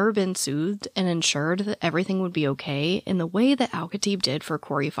ever been soothed and ensured that everything would be okay in the way that Al-Khatib did for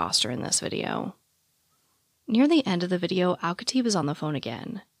Corey Foster in this video. Near the end of the video, Al-Khatib is on the phone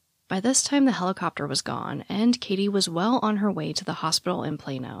again. By this time, the helicopter was gone, and Katie was well on her way to the hospital in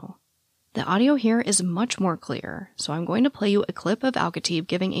Plano. The audio here is much more clear, so I'm going to play you a clip of Al-Khatib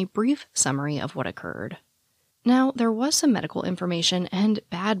giving a brief summary of what occurred. Now, there was some medical information and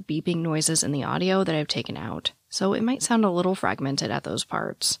bad beeping noises in the audio that I've taken out, so it might sound a little fragmented at those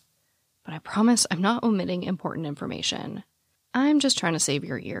parts. But I promise I'm not omitting important information. I'm just trying to save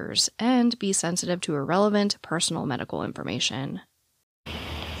your ears and be sensitive to irrelevant personal medical information.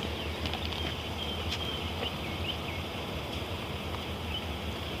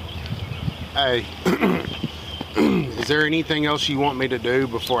 Hey, is there anything else you want me to do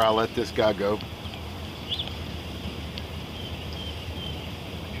before I let this guy go?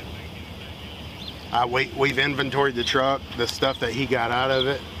 We've inventoried the truck, the stuff that he got out of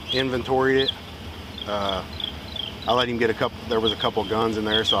it, inventoried it. I let him get there was a couple guns in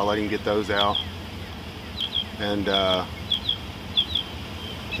there, so I let him get those out. And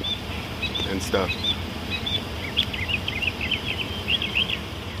stuff.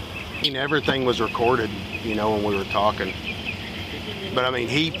 I mean, everything was recorded, you know, when we were talking. But I mean,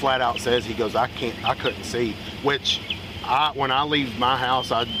 he flat out says, he goes, I couldn't see, which when I leave my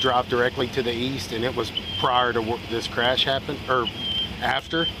house, I drive directly to the east, and it was prior to this crash happened, or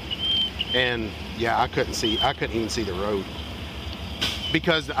after. And yeah, I couldn't even see the road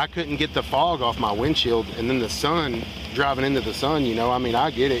because I couldn't get the fog off my windshield. And then the sun, driving into the sun, you know, I mean,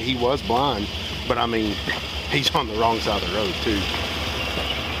 I get it. He was blind, but I mean, he's on the wrong side of the road too,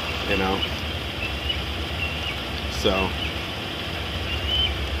 you know? So,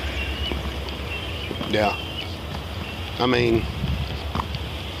 yeah. I mean,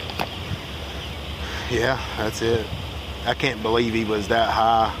 yeah, that's it. I can't believe he was that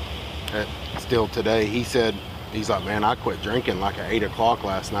high still today. He said, he's like, man, I quit drinking like at 8 o'clock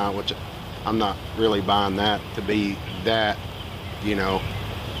last night, which I'm not really buying that to be that, you know,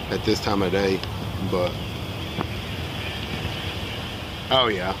 at this time of day. But, oh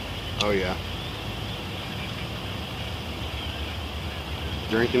yeah,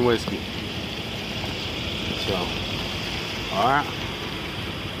 drinking whiskey. So, all right.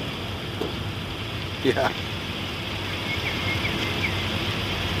 Yeah.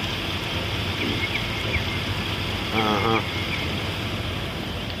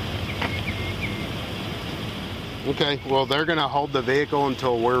 Okay, well, they're gonna hold the vehicle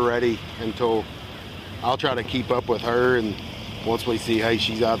until we're ready, until I'll try to keep up with her, and once we see, hey,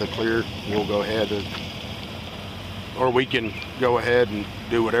 she's out of the clear, we'll go ahead or we can go ahead and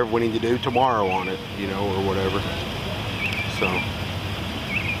do whatever we need to do tomorrow on it, you know, or whatever. So,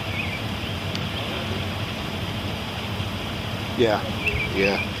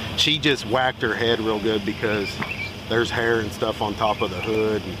 yeah. She just whacked her head real good because there's hair and stuff on top of the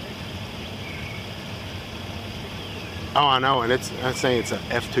hood. And, oh, I know, and I'm saying it's a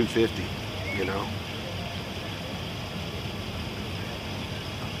F-250, you know.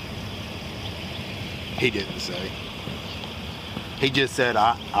 He didn't say. He just said,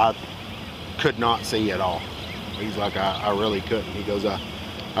 I could not see at all. He's like, I really couldn't. He goes, I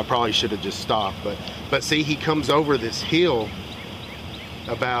probably should have just stopped. But see, he comes over this hill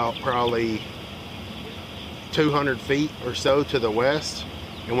about probably 200 feet or so to the west.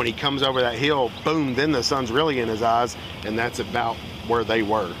 And when he comes over that hill, boom, then the sun's really in his eyes, and that's about where they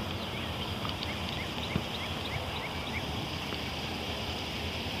were.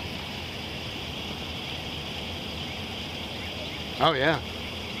 Oh, yeah.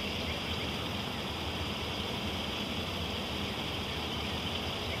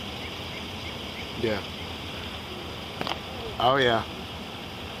 Yeah. Oh, yeah.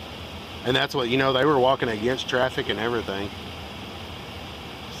 And that's what, they were walking against traffic and everything.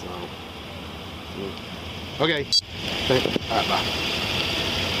 So, okay. All right, bye.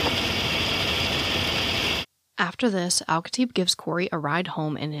 After this, Al-Khatib gives Corey a ride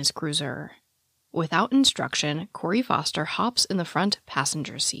home in his cruiser. Without instruction, Corey Foster hops in the front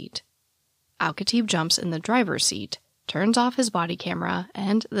passenger seat. Al-Khatib jumps in the driver's seat, turns off his body camera,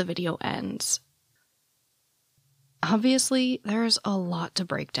 and the video ends. Obviously, there's a lot to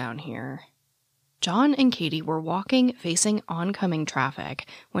break down here. John and Katie were walking facing oncoming traffic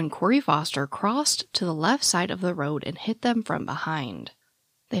when Corey Foster crossed to the left side of the road and hit them from behind.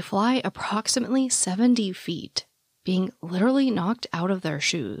 They fly approximately 70 feet, being literally knocked out of their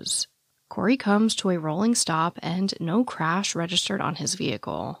shoes. Corey comes to a rolling stop and no crash registered on his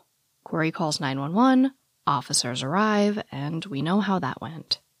vehicle. Corey calls 911, officers arrive, and we know how that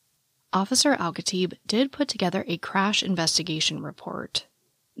went. Officer Al-Khatib did put together a crash investigation report.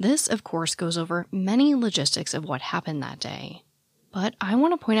 This, of course, goes over many logistics of what happened that day. But I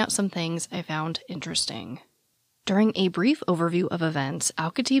want to point out some things I found interesting. During a brief overview of events,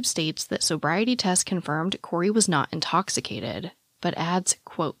 Al-Khatib states that sobriety tests confirmed Corey was not intoxicated, but adds,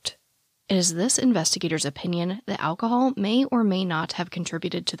 quote, "It is this investigator's opinion that alcohol may or may not have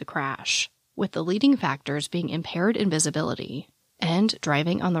contributed to the crash, with the leading factors being impaired invisibility and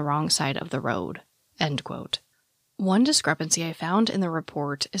driving on the wrong side of the road." End quote. One discrepancy I found in the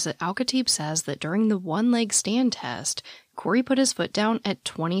report is that Al-Khatib says that during the one-leg stand test, Corey put his foot down at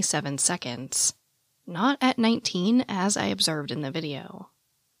 27 seconds, not at 19 as I observed in the video.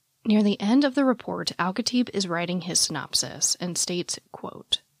 Near the end of the report, Al-Khatib is writing his synopsis and states,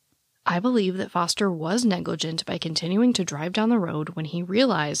 quote, "I believe that Foster was negligent by continuing to drive down the road when he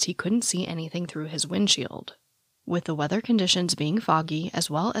realized he couldn't see anything through his windshield. With the weather conditions being foggy as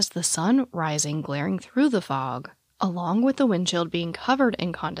well as the sun rising glaring through the fog, along with the windshield being covered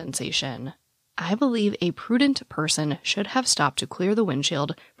in condensation, I believe a prudent person should have stopped to clear the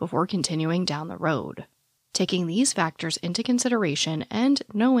windshield before continuing down the road. Taking these factors into consideration and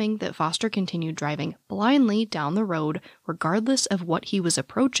knowing that Foster continued driving blindly down the road regardless of what he was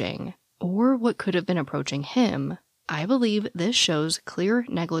approaching, or what could have been approaching him, I believe this shows clear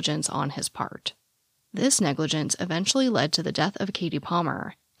negligence on his part. This negligence eventually led to the death of Katie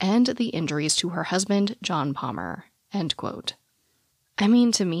Palmer and the injuries to her husband, John Palmer." End quote. I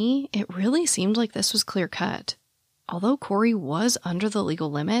mean, to me, it really seemed like this was clear-cut. Although Corey was under the legal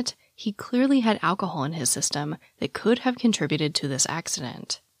limit, he clearly had alcohol in his system that could have contributed to this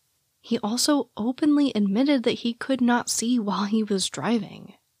accident. He also openly admitted that he could not see while he was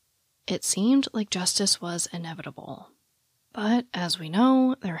driving. It seemed like justice was inevitable. But, as we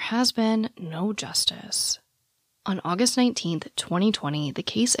know, there has been no justice. On August 19, 2020, the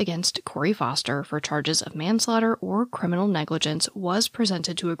case against Corey Foster for charges of manslaughter or criminal negligence was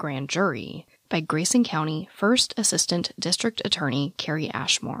presented to a grand jury by Grayson County First Assistant District Attorney Carrie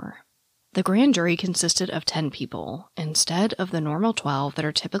Ashmore. The grand jury consisted of 10 people, instead of the normal 12 that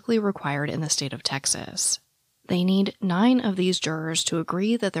are typically required in the state of Texas. They need 9 of these jurors to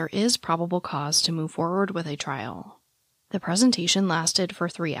agree that there is probable cause to move forward with a trial. The presentation lasted for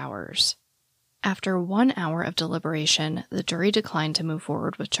 3 hours. After 1 hour of deliberation, the jury declined to move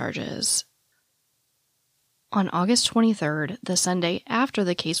forward with charges. On August 23rd, the Sunday after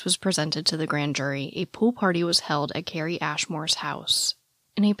the case was presented to the grand jury, a pool party was held at Carrie Ashmore's house.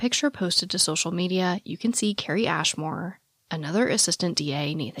 In a picture posted to social media, you can see Carrie Ashmore, another assistant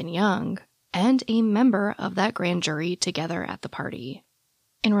DA, Nathan Young, and a member of that grand jury together at the party.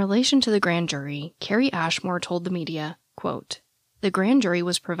 In relation to the grand jury, Carrie Ashmore told the media, quote, "The grand jury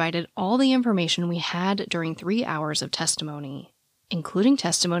was provided all the information we had during 3 hours of testimony, including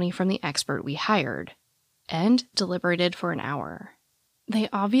testimony from the expert we hired, and deliberated for an hour. They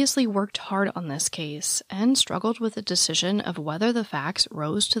obviously worked hard on this case and struggled with the decision of whether the facts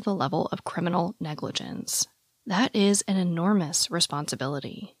rose to the level of criminal negligence. That is an enormous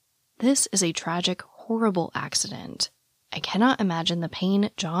responsibility. This is a tragic, horrible accident. I cannot imagine the pain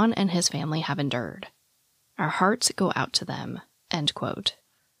John and his family have endured. Our hearts go out to them." End quote.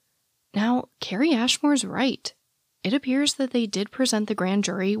 Now, Carrie Ashmore's right. It appears that they did present the grand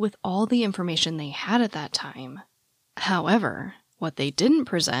jury with all the information they had at that time. However, What they didn't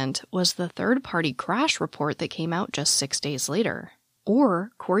present was the third-party crash report that came out just 6 days later,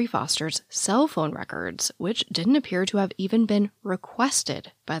 or Corey Foster's cell phone records, which didn't appear to have even been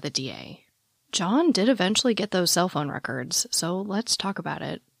requested by the DA. John did eventually get those cell phone records, so let's talk about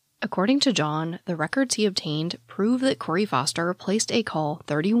it. According to John, the records he obtained prove that Corey Foster placed a call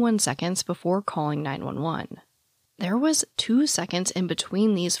 31 seconds before calling 911. There was 2 seconds in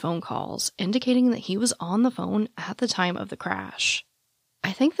between these phone calls, indicating that he was on the phone at the time of the crash.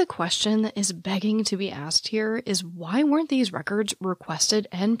 I think the question that is begging to be asked here is why weren't these records requested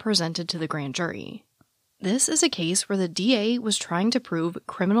and presented to the grand jury? This is a case where the DA was trying to prove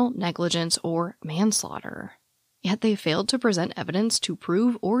criminal negligence or manslaughter. Yet they failed to present evidence to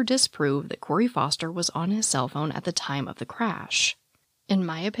prove or disprove that Corey Foster was on his cell phone at the time of the crash. In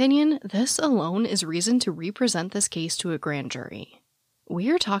my opinion, this alone is reason to represent this case to a grand jury.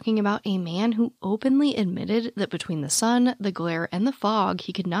 We are talking about a man who openly admitted that between the sun, the glare, and the fog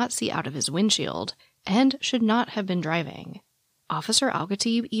he could not see out of his windshield, and should not have been driving. Officer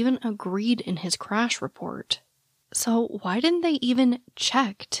Al-Khatib even agreed in his crash report. So why didn't they even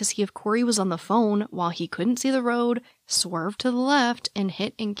check to see if Corey was on the phone while he couldn't see the road, swerved to the left, and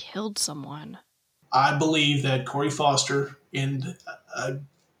hit and killed someone? I believe that Corey Foster, and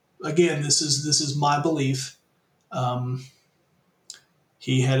again, this is my belief,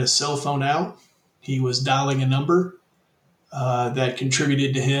 he had a cell phone out. He was dialing a number that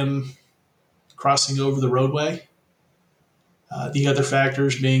contributed to him crossing over the roadway. The other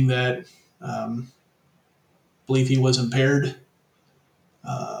factors being that believe he was impaired,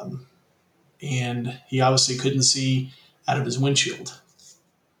 and he obviously couldn't see out of his windshield.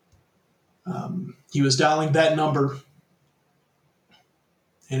 He was dialing that number,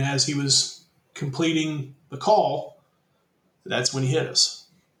 and as he was completing the call, that's when he hit us.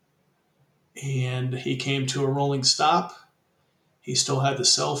 And he came to a rolling stop. He still had the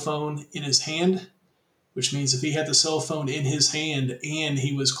cell phone in his hand, which means if he had the cell phone in his hand and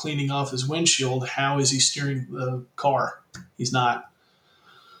he was cleaning off his windshield, how is he steering the car? He's not.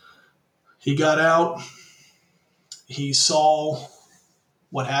 He got out. He saw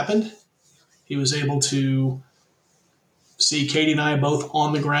what happened. He was able to see Katie and I both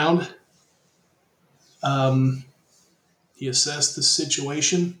on the ground. He assessed the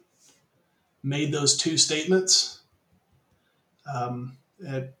situation, made those 2 statements.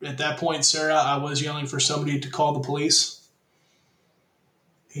 At that point, Sarah, I was yelling for somebody to call the police.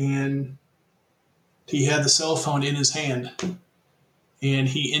 And he had the cell phone in his hand. And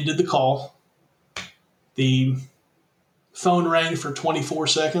he ended the call. The phone rang for 24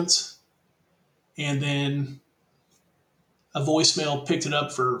 seconds. And then a voicemail picked it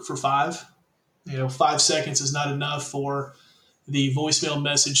up for 5. 5 seconds is not enough for the voicemail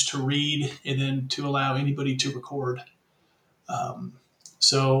message to read and then to allow anybody to record.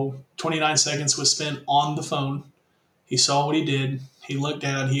 So 29 seconds was spent on the phone. He saw what he did. He looked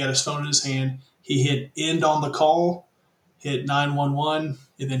down. He had his phone in his hand. He hit end on the call, hit 911,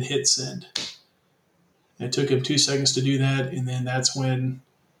 and then hit send. And it took him 2 seconds to do that, and then that's when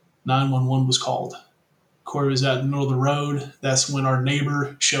 911 was called. Corey was out in the middle of the road. That's when our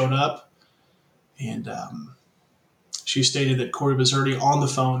neighbor showed up, and she stated that Corey was already on the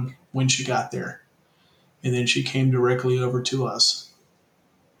phone when she got there, and then she came directly over to us.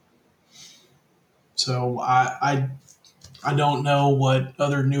 So I don't know what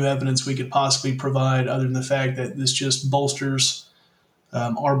other new evidence we could possibly provide other than the fact that this just bolsters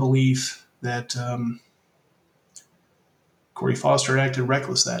our belief that Corey Foster acted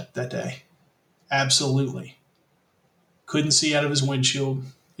reckless that day. Absolutely. Couldn't see out of his windshield.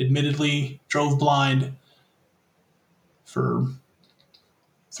 Admittedly drove blind for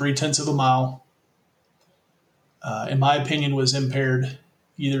 0.3 of a mile. In my opinion, was impaired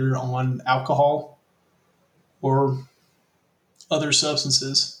either on alcohol or other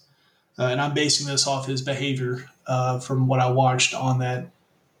substances. And I'm basing this off his behavior from what I watched on that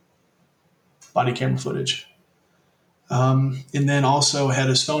body camera footage. And then also had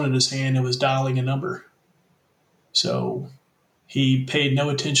his phone in his hand and was dialing a number. So he paid no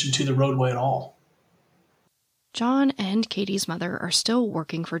attention to the roadway at all. John and Katie's mother are still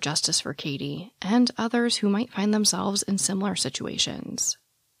working for justice for Katie and others who might find themselves in similar situations.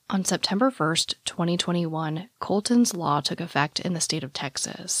 On September 1st, 2021, Colton's Law took effect in the state of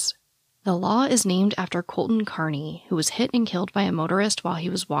Texas. The law is named after Colton Carney, who was hit and killed by a motorist while he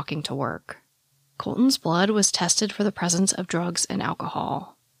was walking to work. Colton's blood was tested for the presence of drugs and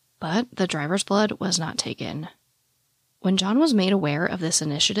alcohol, but the driver's blood was not taken. When John was made aware of this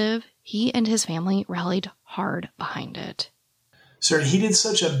initiative, he and his family rallied hard behind it. Sir, he did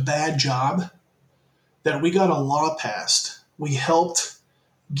such a bad job that we got a law passed we helped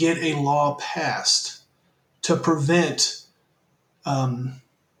get a law passed to prevent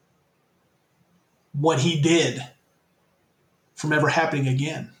what he did from ever happening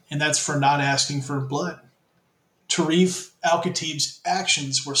again. And that's for not asking for blood. Tarif Al-Khatib's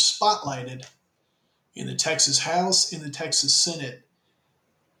actions were spotlighted in the Texas House, in the Texas Senate.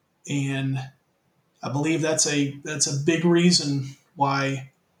 And I believe that's a big reason why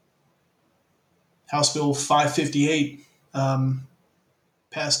House Bill 558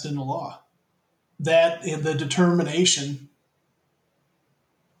 passed into law. That and the determination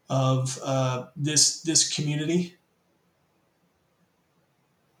of this community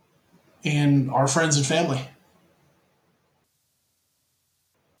and our friends and family.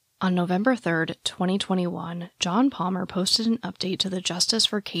 On November 3rd, 2021, John Palmer posted an update to the Justice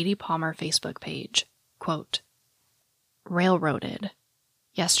for Katie Palmer Facebook page. Quote, "Railroaded.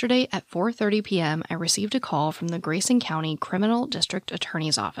 Yesterday at 4:30 p.m., I received a call from the Grayson County Criminal District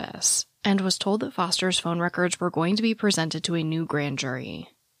Attorney's Office and was told that Foster's phone records were going to be presented to a new grand jury.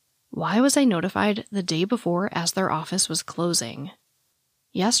 Why was I notified the day before as their office was closing?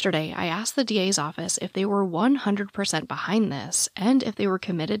 Yesterday, I asked the DA's office if they were 100% behind this and if they were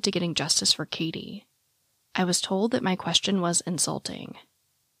committed to getting justice for Katie. I was told that my question was insulting.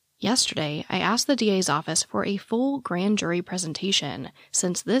 Yesterday, I asked the DA's office for a full grand jury presentation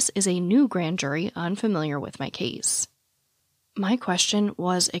since this is a new grand jury unfamiliar with my case. My question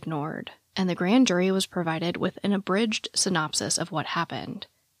was ignored, and the grand jury was provided with an abridged synopsis of what happened.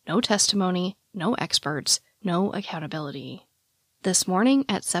 No testimony, no experts, no accountability. This morning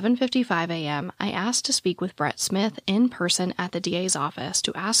at 7:55 a.m., I asked to speak with Brett Smith in person at the DA's office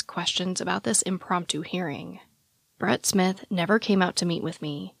to ask questions about this impromptu hearing. Brett Smith never came out to meet with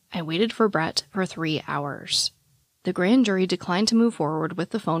me. I waited for Brett for 3 hours. The grand jury declined to move forward with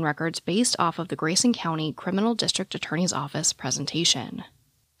the phone records based off of the Grayson County Criminal District Attorney's Office presentation.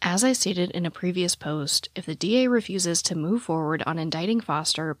 As I stated in a previous post, if the DA refuses to move forward on indicting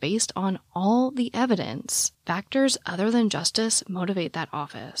Foster based on all the evidence, factors other than justice motivate that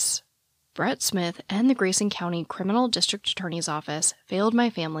office. Brett Smith and the Grayson County Criminal District Attorney's Office failed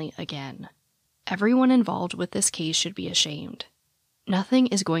my family again. Everyone involved with this case should be ashamed. Nothing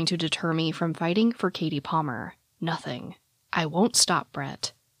is going to deter me from fighting for Katie Palmer. Nothing. I won't stop,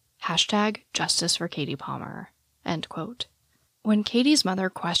 Brett. Hashtag Justice for Katie Palmer." End quote. When Katie's mother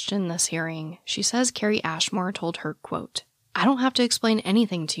questioned this hearing, she says Carrie Ashmore told her, quote, "I don't have to explain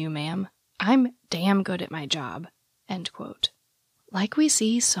anything to you, ma'am. I'm damn good at my job." End quote. Like we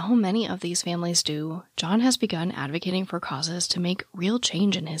see so many of these families do, John has begun advocating for causes to make real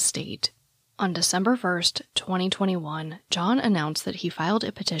change in his state. On December 1st, 2021, John announced that he filed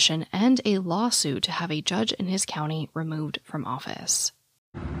a petition and a lawsuit to have a judge in his county removed from office.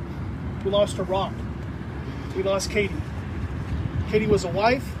 We lost a rock. We lost Katie. Katie was a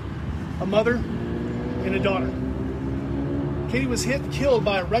wife, a mother, and a daughter. Katie was hit and killed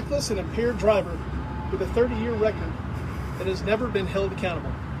by a reckless and impaired driver with a 30-year record that has never been held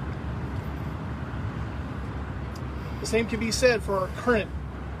accountable. The same can be said for our current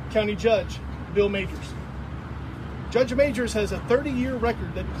county judge, Bill Majors. Judge Majors has a 30-year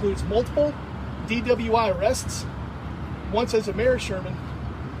record that includes multiple DWI arrests, once as a mayor of Sherman,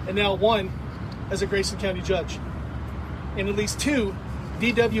 and now one as a Grayson County judge, and at least 2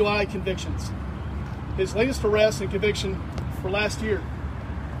 DWI convictions. His latest arrest and conviction were last year,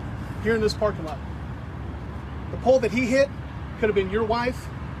 here in this parking lot. The pole that he hit could have been your wife,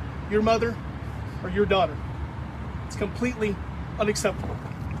 your mother, or your daughter. It's completely unacceptable.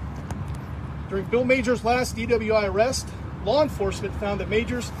 During Bill Majors' last DWI arrest, law enforcement found that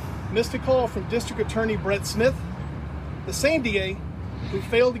Majors missed a call from District Attorney Brett Smith, the same DA who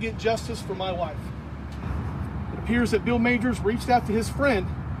failed to get justice for my wife. It appears that Bill Majors reached out to his friend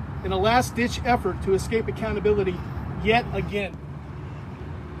in a last-ditch effort to escape accountability yet again.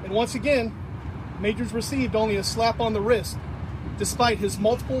 And once again, Majors received only a slap on the wrist, despite his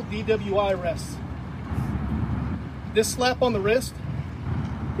multiple DWI arrests. This slap on the wrist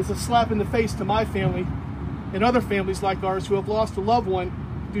is a slap in the face to my family and other families like ours who have lost a loved one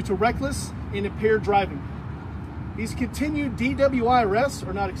due to reckless and impaired driving. These continued DWI arrests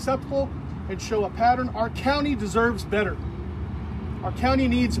are not acceptable and show a pattern. Our county deserves better. Our county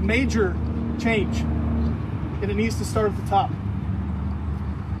needs major change, and it needs to start at the top.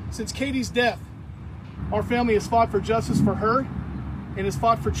 Since Katie's death, our family has fought for justice for her and has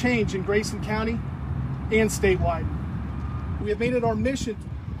fought for change in Grayson County and statewide. We have made it our mission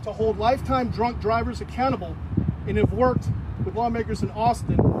to hold lifetime drunk drivers accountable and have worked with lawmakers in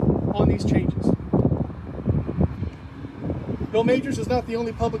Austin on these changes. Bill Majors is not the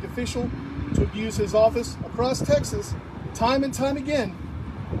only public official to abuse his office. Across Texas, Time and time again,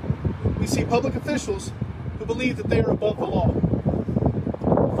 we see public officials who believe that they are above the law.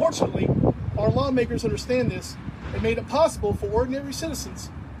 Fortunately, our lawmakers understand this and made it possible for ordinary citizens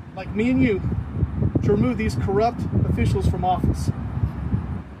like me and you to remove these corrupt officials from office.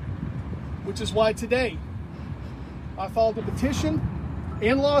 Which is why today I filed a petition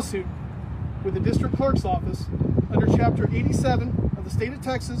and lawsuit with the district clerk's office under Chapter 87 of the State of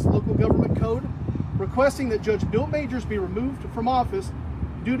Texas Local Government Code, requesting that Judge Bill Majors be removed from office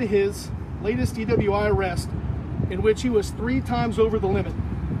due to his latest DWI arrest, in which he was 3 times over the limit,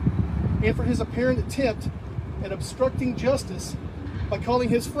 and for his apparent attempt at obstructing justice by calling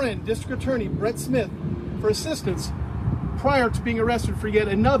his friend, District Attorney Brett Smith, for assistance prior to being arrested for yet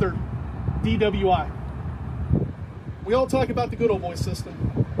another DWI. We all talk about the good old boy system.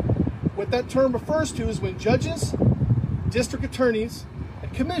 What that term refers to is when judges, district attorneys,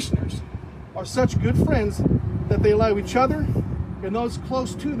 and commissioners are such good friends that they allow each other and those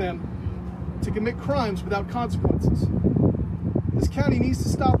close to them to commit crimes without consequences. This county needs to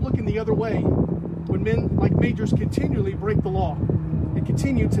stop looking the other way when men like Majors continually break the law and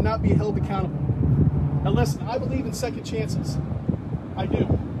continue to not be held accountable. Now listen, I believe in second chances. I do.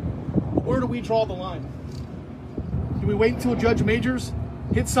 But where do we draw the line? Do we wait until Judge Majors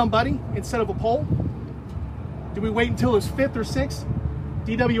hits somebody instead of a pole? Do we wait until his 5th or 6th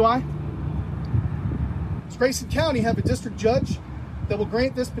DWI? Does Grayson County have a district judge that will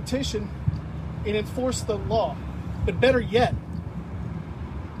grant this petition and enforce the law? But better yet,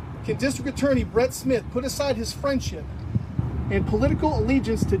 can District Attorney Brett Smith put aside his friendship and political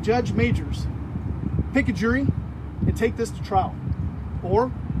allegiance to Judge Majors, pick a jury, and take this to trial?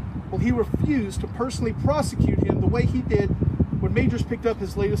 Or will he refuse to personally prosecute him the way he did when Majors picked up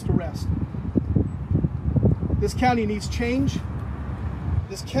his latest arrest? This county needs change.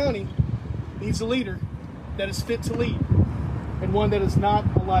 This county needs a leader that is fit to lead and one that is not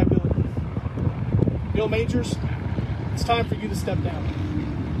a liability. Bill Majors, it's time for you to step down.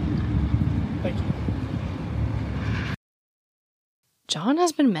 Thank you. John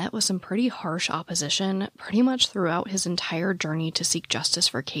has been met with some pretty harsh opposition pretty much throughout his entire journey to seek justice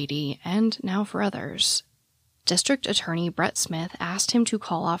for Katie and now for others. District Attorney Brett Smith asked him to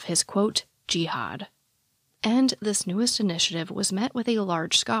call off his, quote, jihad. And this newest initiative was met with a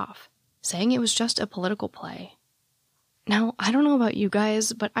large scoff, saying it was just a political play. Now, I don't know about you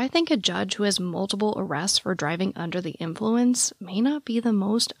guys, but I think a judge who has multiple arrests for driving under the influence may not be the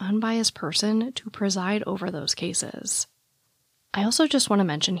most unbiased person to preside over those cases. I also just want to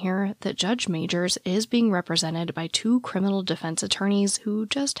mention here that Judge Majors is being represented by 2 criminal defense attorneys who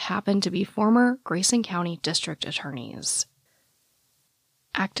just happen to be former Grayson County District Attorneys.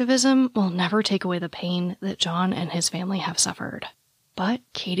 Activism will never take away the pain that John and his family have suffered, but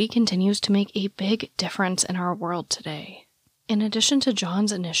Katie continues to make a big difference in our world today. In addition to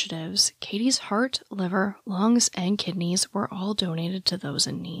John's initiatives, Katie's heart, liver, lungs, and kidneys were all donated to those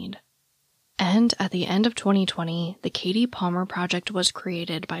in need. And at the end of 2020, the Katie Palmer Project was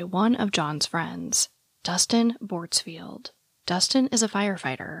created by one of John's friends, Dustin Bortsfield. Dustin is a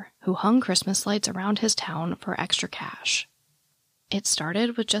firefighter who hung Christmas lights around his town for extra cash. It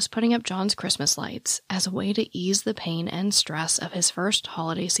started with just putting up John's Christmas lights as a way to ease the pain and stress of his first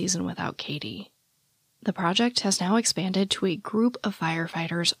holiday season without Katie. The project has now expanded to a group of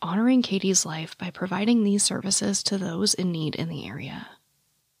firefighters honoring Katie's life by providing these services to those in need in the area.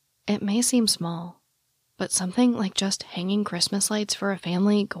 It may seem small, but something like just hanging Christmas lights for a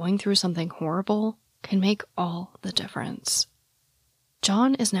family going through something horrible can make all the difference.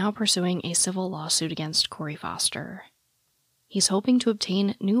 John is now pursuing a civil lawsuit against Corey Foster. He's hoping to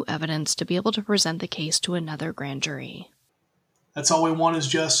obtain new evidence to be able to present the case to another grand jury. That's all we want is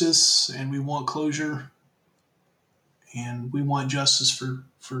justice, and we want closure, and we want justice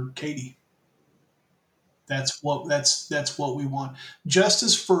for Katie. That's what we want.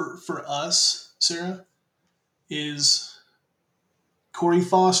 Justice for us, Sarah, is Corey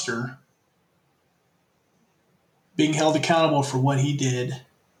Foster being held accountable for what he did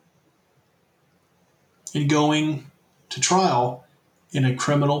and going to trial in a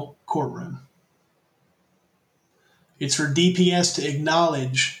criminal courtroom. It's for DPS to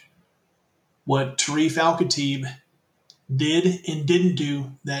acknowledge what Tarif Al-Khatib did and didn't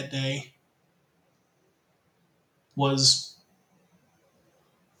do that day was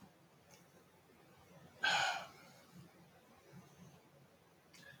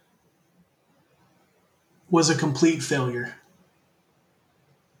a complete failure.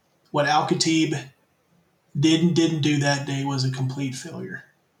 What Al-Khatib did and didn't do that day was a complete failure.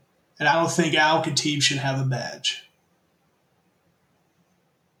 And I don't think Al-Khatib should have a badge.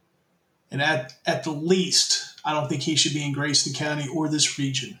 And at the least, I don't think he should be in Grayson County or this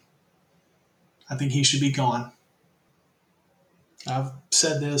region. I think he should be gone. I've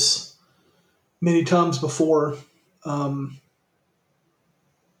said this many times before.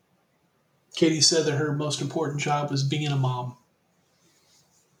 Katie said that her most important job was being a mom.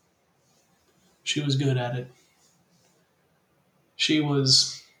 She was good at it. She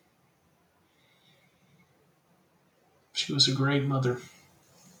was a great mother.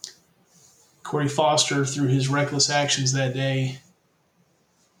 Corey Foster, through his reckless actions that day,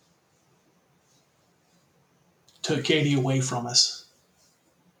 took Katie away from us.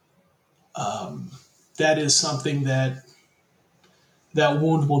 That is something that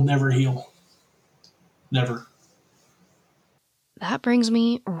wound will never heal. Never. That brings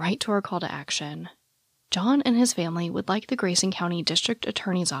me right to our call to action. John and his family would like the Grayson County District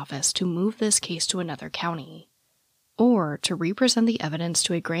Attorney's Office to move this case to another county, or to represent the evidence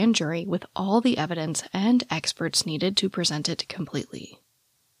to a grand jury with all the evidence and experts needed to present it completely.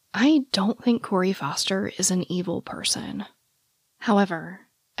 I don't think Corey Foster is an evil person. However,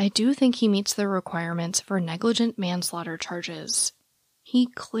 I do think he meets the requirements for negligent manslaughter charges. He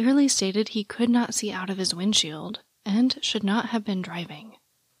clearly stated he could not see out of his windshield and should not have been driving.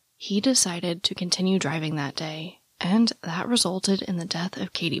 He decided to continue driving that day, and that resulted in the death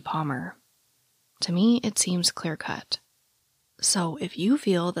of Katie Palmer. To me, it seems clear-cut. So if you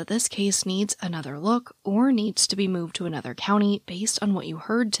feel that this case needs another look or needs to be moved to another county based on what you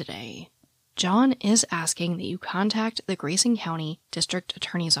heard today, John is asking that you contact the Grayson County District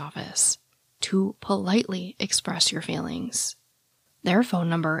Attorney's Office to politely express your feelings. Their phone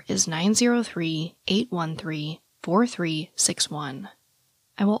number is 903-813-4361.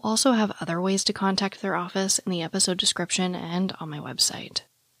 I will also have other ways to contact their office in the episode description and on my website.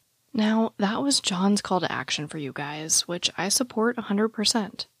 Now, that was John's call to action for you guys, which I support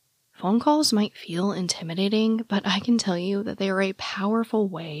 100%. Phone calls might feel intimidating, but I can tell you that they are a powerful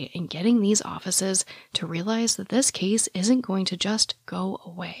way in getting these offices to realize that this case isn't going to just go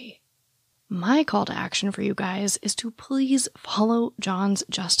away. My call to action for you guys is to please follow John's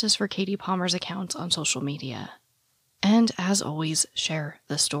Justice for Katie Palmer's accounts on social media. And as always, share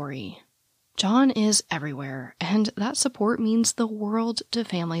the story. John is everywhere, and that support means the world to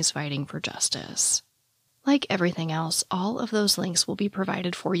families fighting for justice. Like everything else, all of those links will be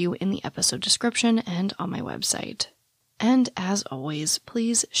provided for you in the episode description and on my website. And as always,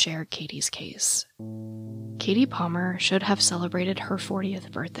 please share Katie's case. Katie Palmer should have celebrated her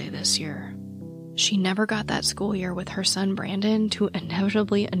 40th birthday this year. She never got that school year with her son Brandon to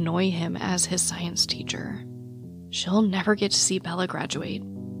inevitably annoy him as his science teacher. She'll never get to see Bella graduate.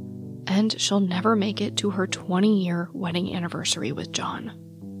 And she'll never make it to her 20-year wedding anniversary with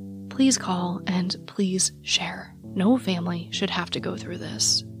John. Please call and please share. No family should have to go through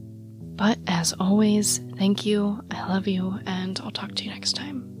this. But as always, thank you, I love you, and I'll talk to you next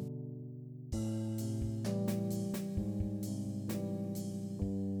time.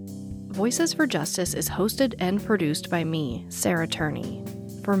 Voices for Justice is hosted and produced by me, Sarah Turney.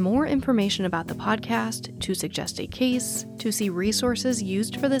 For more information about the podcast, to suggest a case, to see resources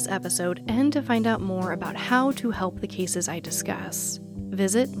used for this episode, and to find out more about how to help the cases I discuss,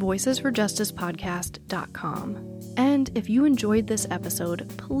 visit voicesforjusticepodcast.com. And if you enjoyed this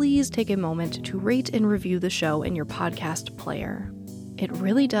episode, please take a moment to rate and review the show in your podcast player. It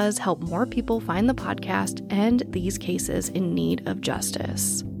really does help more people find the podcast and these cases in need of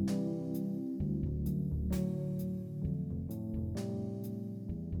justice.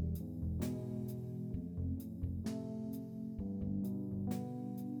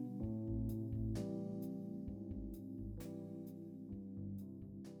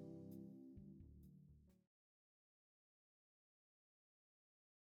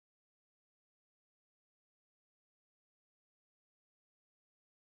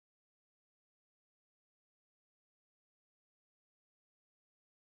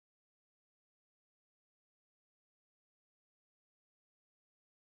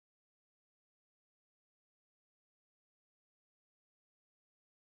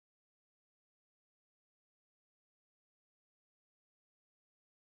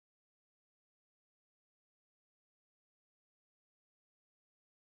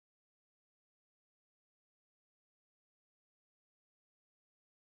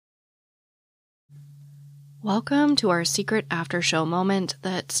 Welcome to our secret after show moment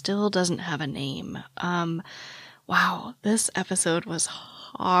that still doesn't have a name. Wow, this episode was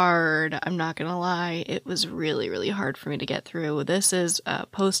hard. I'm not gonna lie. It was really, really hard for me to get through. This is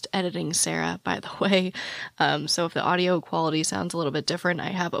post-editing Sarah, by the way. So if the audio quality sounds a little bit different, I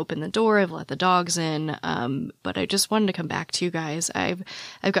have opened the door, I've let the dogs in, but I just wanted to come back to you guys. I've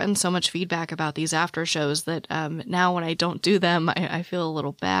gotten so much feedback about these after shows that now when I don't do them, I feel a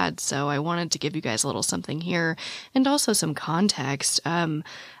little bad. So I wanted to give you guys a little something here and also some context.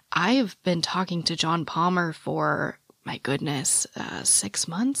 I've been talking to John Palmer for, my goodness, 6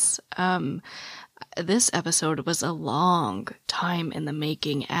 months. This episode was a long time in the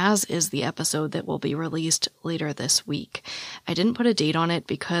making, as is the episode that will be released later this week. I didn't put a date on it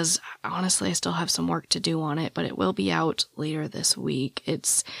because, honestly, I still have some work to do on it, but it will be out later this week.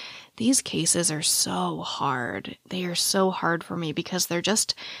 These cases are so hard. They are so hard for me because they're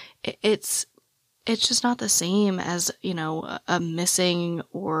just, it's just not the same as, a missing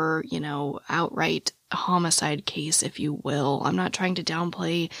or, outright homicide case, if you will. I'm not trying to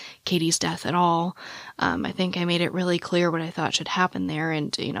downplay Katie's death at all. I think I made it really clear what I thought should happen there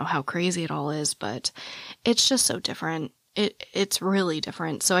and, how crazy it all is, but it's just so different. It's really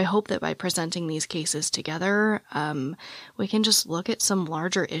different. So I hope that by presenting these cases together, we can just look at some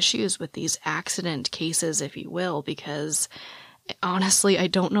larger issues with these accident cases, if you will, because honestly, I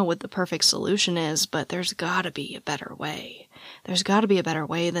don't know what the perfect solution is, but there's gotta be a better way. There's gotta be a better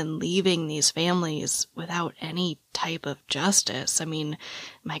way than leaving these families without any type of justice. I mean,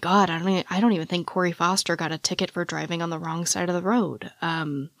 my God, I don't even think Corey Foster got a ticket for driving on the wrong side of the road.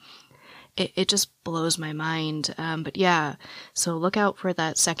 It just blows my mind. But yeah, so look out for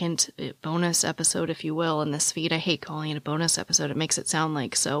that second bonus episode, if you will, in this feed. I hate calling it a bonus episode. It makes it sound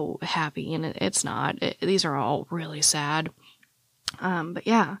like so happy, and it's not. These are all really sad. But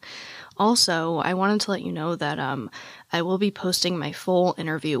yeah, also, I wanted to let you know that, I will be posting my full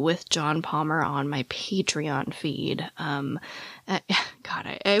interview with John Palmer on my Patreon feed. God,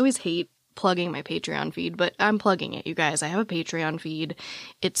 I always hate plugging my Patreon feed, but I'm plugging it, you guys. I have a Patreon feed.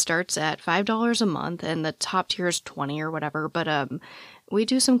 It starts at $5 a month, and the top tier is $20 or whatever, but, we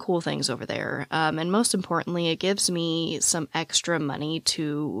do some cool things over there. And most importantly, it gives me some extra money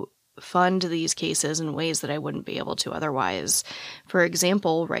to fund these cases in ways that I wouldn't be able to otherwise. For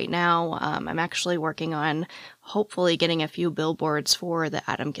example, right now, I'm actually working on hopefully getting a few billboards for the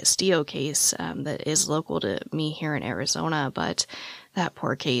Adam Castillo case that is local to me here in Arizona, but that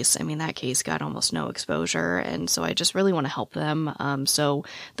poor case, that case got almost no exposure, and so I just really want to help them. So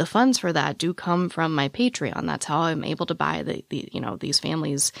the funds for that do come from my Patreon. That's how I'm able to buy these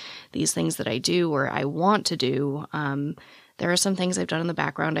families, these things that I do or I want to do. There are some things I've done in the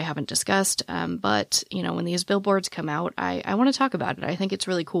background I haven't discussed, but, when these billboards come out, I want to talk about it. I think it's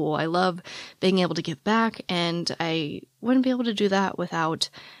really cool. I love being able to give back, and I wouldn't be able to do that without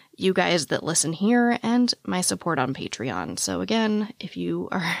you guys that listen here and my support on Patreon. So again, if you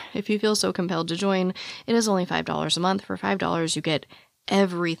feel so compelled to join, it is only $5 a month. For $5, you get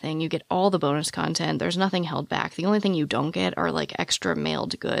everything. You get all the bonus content. There's nothing held back. The only thing you don't get are like extra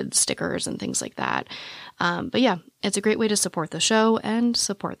mailed goods, stickers, and things like that. But yeah, it's a great way to support the show and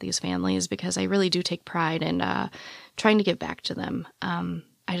support these families because I really do take pride in trying to give back to them.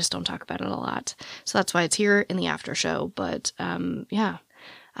 I just don't talk about it a lot. So that's why it's here in the after show. But yeah,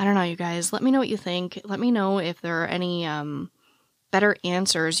 I don't know, you guys. Let me know what you think. Let me know if there are any better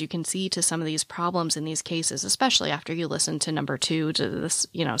answers you can see to some of these problems in these cases, especially after you listen to number 2, to this,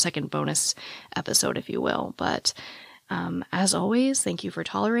 second bonus episode, if you will. But as always, thank you for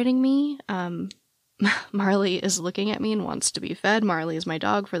tolerating me. Marley is looking at me and wants to be fed. Marley is my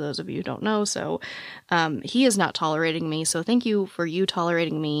dog, for those of you who don't know. So he is not tolerating me. So thank you for you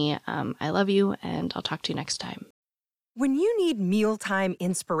tolerating me. I love you, and I'll talk to you next time. When you need mealtime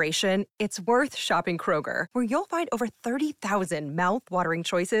inspiration, it's worth shopping Kroger, where you'll find over 30,000 mouth-watering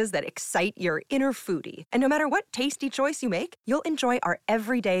choices that excite your inner foodie. And no matter what tasty choice you make, you'll enjoy our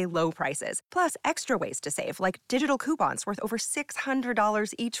everyday low prices, plus extra ways to save, like digital coupons worth over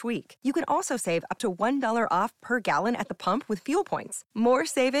 $600 each week. You can also save up to $1 off per gallon at the pump with fuel points. More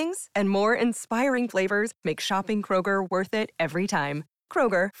savings and more inspiring flavors make shopping Kroger worth it every time.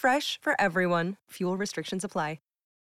 Kroger, fresh for everyone. Fuel restrictions apply.